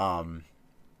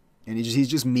 And he's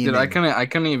just memeing. Dude, I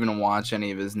couldn't even watch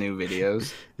any of his new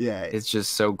videos. Yeah. It's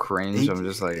just so cringe. I'm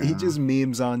just like... He just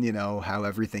memes on, you know, how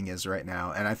everything is right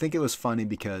now. And I think it was funny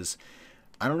because,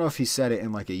 I don't know if he said it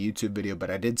in like a YouTube video, but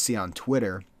I did see on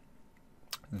Twitter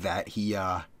that he's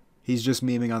just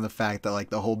memeing on the fact that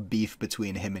like the whole beef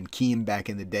between him and Keem back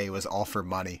in the day was all for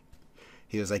money.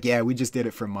 He was like, yeah, we just did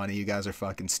it for money. You guys are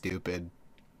fucking stupid.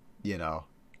 You know.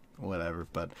 Whatever,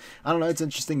 but I don't know, it's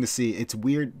interesting to see. It's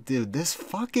weird, dude. This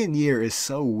fucking year is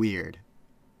so weird.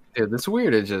 Dude, this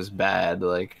weird is just bad.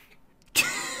 Like,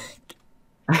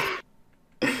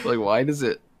 like, why does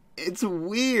it? It's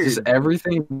weird. Just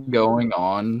everything going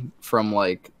on from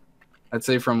like, I'd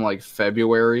say from like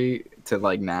February to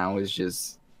like now is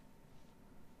just.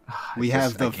 We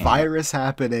have the virus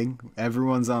happening.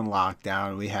 Everyone's on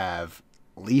lockdown. We have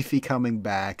Leafy coming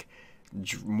back.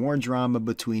 More drama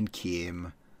between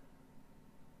Keem.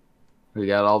 We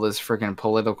got all this freaking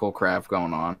political crap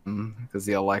going on because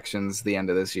the election's the end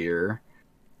of this year.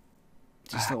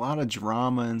 Just a lot of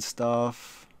drama and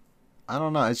stuff. I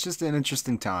don't know. It's just an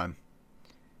interesting time.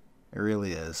 It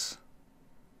really is.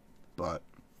 But.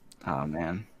 Oh,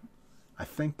 man. I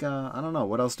think, I don't know.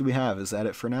 What else do we have? Is that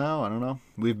it for now? I don't know.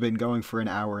 We've been going for an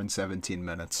hour and 17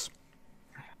 minutes.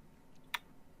 I'd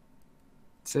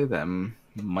say that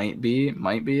might be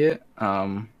it.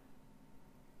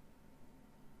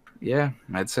 Yeah,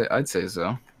 I'd say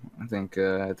so. I think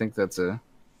that's a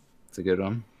good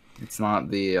one. It's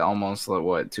not the almost like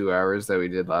what 2 hours that we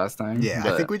did last time. Yeah,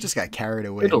 I think we just got carried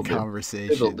away in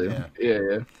conversation. It'll do.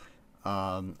 Yeah.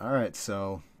 All right,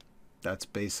 so that's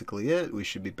basically it. We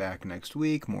should be back next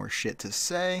week. More shit to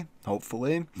say,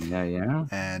 hopefully. Yeah.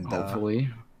 And hopefully,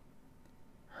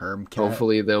 Hermcast.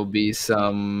 Hopefully there'll be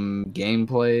some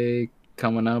gameplay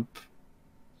coming up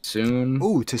soon.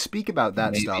 Ooh, to speak about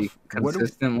that maybe stuff,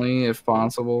 consistently if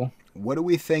possible. What do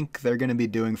we think they're going to be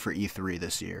doing for E3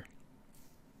 this year?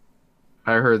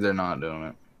 I heard they're not doing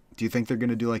it. Do you think they're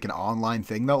going to do like an online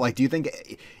thing though? Like, do you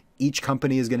think each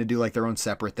company is going to do like their own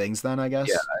separate things then? I guess.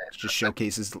 Yeah. Just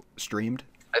showcases streamed.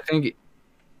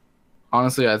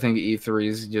 Honestly, I think E3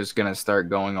 is just going to start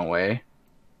going away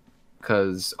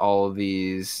because all of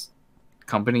these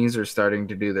companies are starting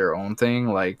to do their own thing.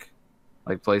 Like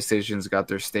PlayStation's got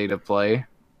their State of Play,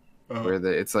 where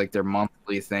it's like their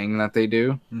monthly thing that they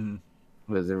do,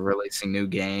 where they're releasing new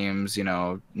games, you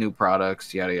know, new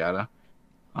products, yada yada.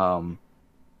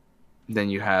 Then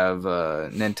you have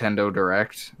Nintendo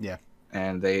Direct,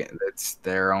 and it's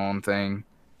their own thing.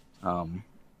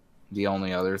 The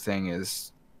only other thing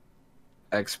is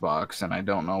Xbox, and I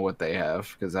don't know what they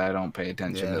have because I don't pay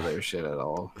attention to their shit at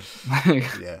all.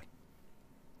 Yeah.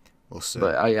 We'll see.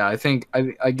 But I think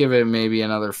I give it maybe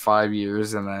another 5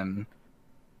 years, and then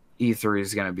E3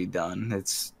 is gonna be done.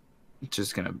 It's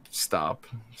just gonna stop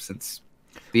since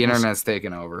the internet's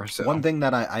taken over. So one thing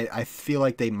that I feel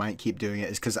like they might keep doing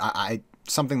it is because I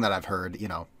something that I've heard, you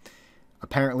know,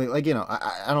 apparently, like, you know,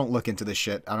 I don't look into this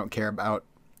shit. I don't care about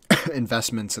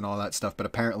investments and all that stuff, but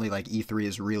apparently like E3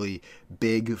 is really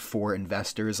big for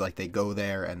investors. Like they go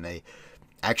there and they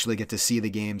actually get to see the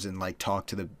games and like talk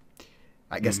to the,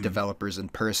 I guess, developers in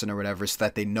person or whatever, so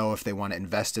that they know if they want to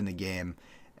invest in the game.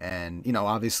 And, you know,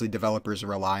 obviously developers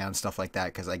rely on stuff like that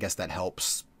because I guess that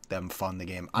helps them fund the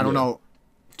game. I don't know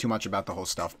too much about the whole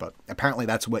stuff, but apparently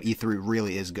that's what E3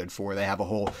 really is good for. They have a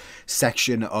whole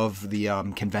section of the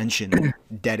convention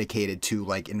dedicated to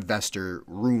like investor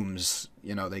rooms.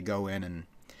 You know, they go in and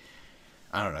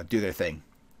I don't know, do their thing.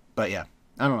 But yeah,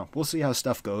 I don't know. We'll see how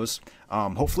stuff goes.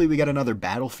 Hopefully we get another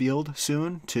Battlefield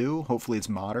soon too. Hopefully it's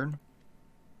modern.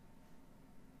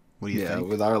 What do you think?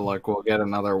 With our luck, we'll get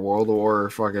another World War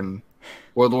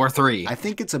III. I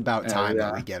think it's about time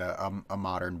that we get a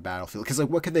modern Battlefield. Because, like,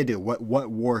 what could they do? What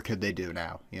war could they do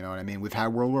now? You know what I mean? We've had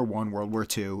World War I, World War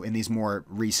II, and these more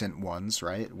recent ones,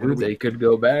 right? Dude, they could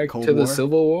go back to the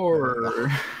Civil War.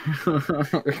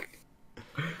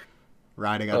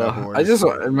 Riding on a horse. I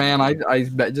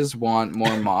just want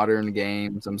more modern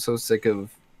games. I'm so sick of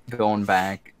going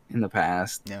back in the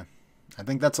past. Yeah. I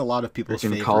think that's a lot of people's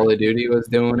favorite. Call of Duty was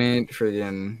doing it.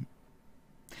 Friggin'.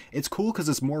 It's cool because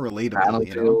it's more relatable.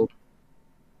 Battlefield.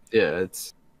 You know? Yeah,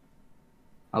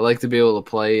 I like to be able to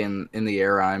play in the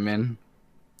era I'm in.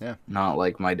 Yeah. Not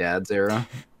like my dad's era.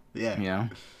 Yeah. Yeah.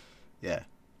 Yeah.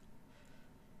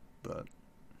 But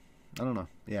I don't know.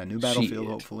 Yeah, new Battlefield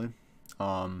hopefully.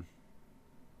 I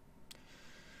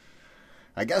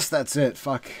guess that's it.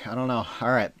 Fuck. I don't know.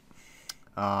 All right.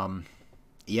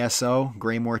 ESO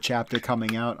Greymore chapter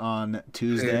coming out on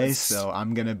Tuesday, so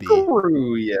I'm gonna be.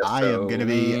 I am gonna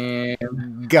be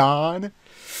gone.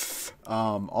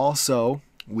 Also,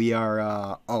 we are.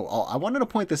 I wanted to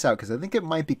point this out because I think it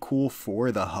might be cool for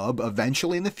the hub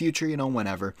eventually in the future. You know,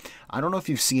 whenever. I don't know if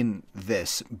you've seen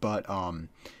this, but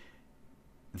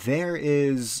there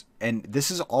is, and this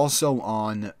is also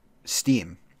on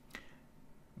Steam,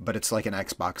 but it's like an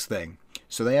Xbox thing.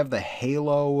 So they have the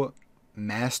Halo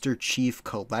Master Chief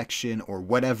Collection or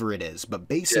whatever it is, but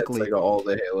basically it's like all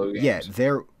the Halo games.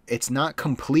 Yeah, it's not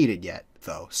completed yet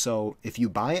though. So if you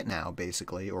buy it now,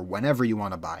 basically, or whenever you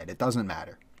want to buy it doesn't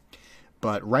matter.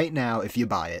 But right now, if you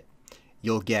buy it,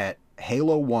 you'll get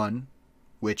Halo 1,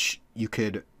 which you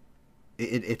could.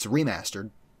 It's remastered,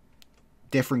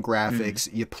 different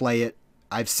graphics. You play it.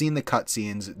 I've seen the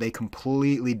cutscenes. They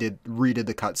completely redid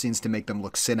the cutscenes to make them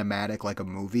look cinematic, like a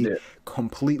movie. Yeah.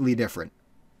 Completely different.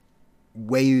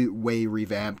 Way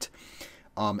revamped,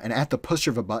 and at the push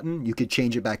of a button you could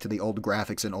change it back to the old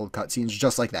graphics and old cutscenes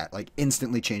just like that, like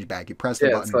instantly change back. You press the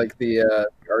button. It's like the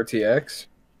RTX,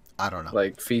 I don't know,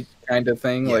 like feat kind of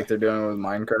thing, like they're doing with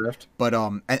Minecraft. But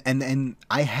and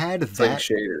I had it's that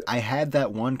like I had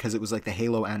that one because it was like the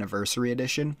Halo Anniversary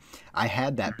Edition. I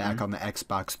had that back on the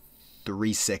Xbox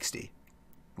 360.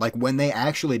 Like when they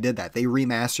actually did that, they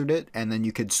remastered it, and then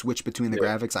you could switch between the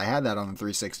graphics. I had that on the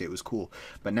 360; it was cool.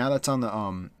 But now that's on the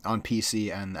on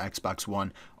PC and the Xbox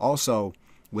One. Also,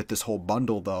 with this whole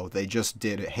bundle, though, they just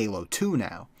did Halo 2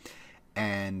 now,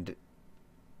 and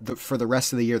for the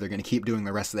rest of the year, they're going to keep doing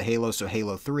the rest of the Halo. So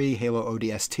Halo 3, Halo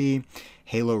ODST,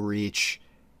 Halo Reach,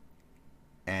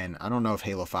 and I don't know if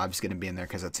Halo 5 is going to be in there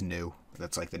because that's new.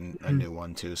 That's like a new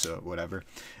one too. So whatever.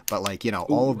 But like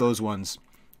all of those ones.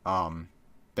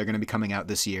 They're going to be coming out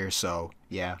this year, so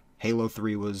yeah. Halo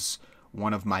 3 was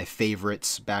one of my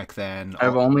favorites back then.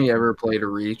 I've only ever played a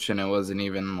Reach, and it wasn't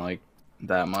even like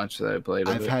that much that I played.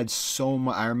 I've had so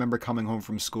much. I remember coming home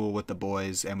from school with the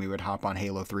boys, and we would hop on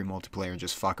Halo 3 multiplayer and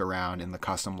just fuck around in the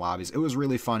custom lobbies. It was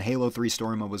really fun. Halo 3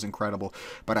 story mode was incredible,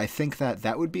 but I think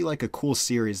that would be like a cool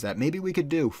series that maybe we could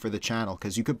do for the channel,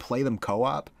 because you could play them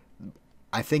co-op.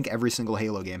 I think every single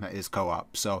Halo game is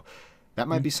co-op, so that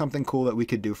might be something cool that we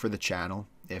could do for the channel.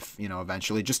 If,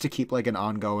 eventually, just to keep like an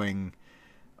ongoing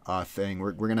thing.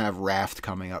 We're going to have Raft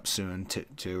coming up soon,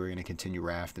 too. We're going to continue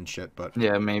Raft and shit. But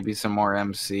yeah, maybe some more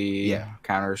MC,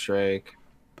 Counter-Strike.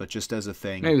 But just as a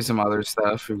thing. Maybe some other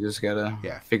stuff. We just got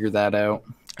to figure that out.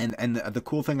 And the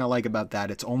cool thing I like about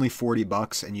that, it's only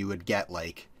 $40, and you would get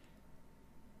like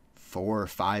 4 or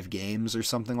 5 games or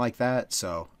something like that.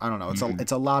 So, I don't know.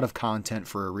 It's a lot of content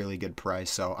for a really good price.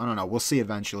 So, I don't know. We'll see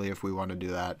eventually if we want to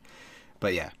do that.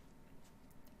 But yeah.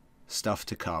 Stuff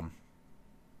to come.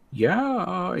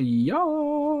 Yeah.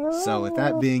 So with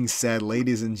that being said,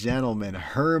 ladies and gentlemen,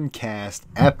 Hermcast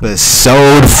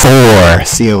episode 4.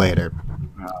 See you later.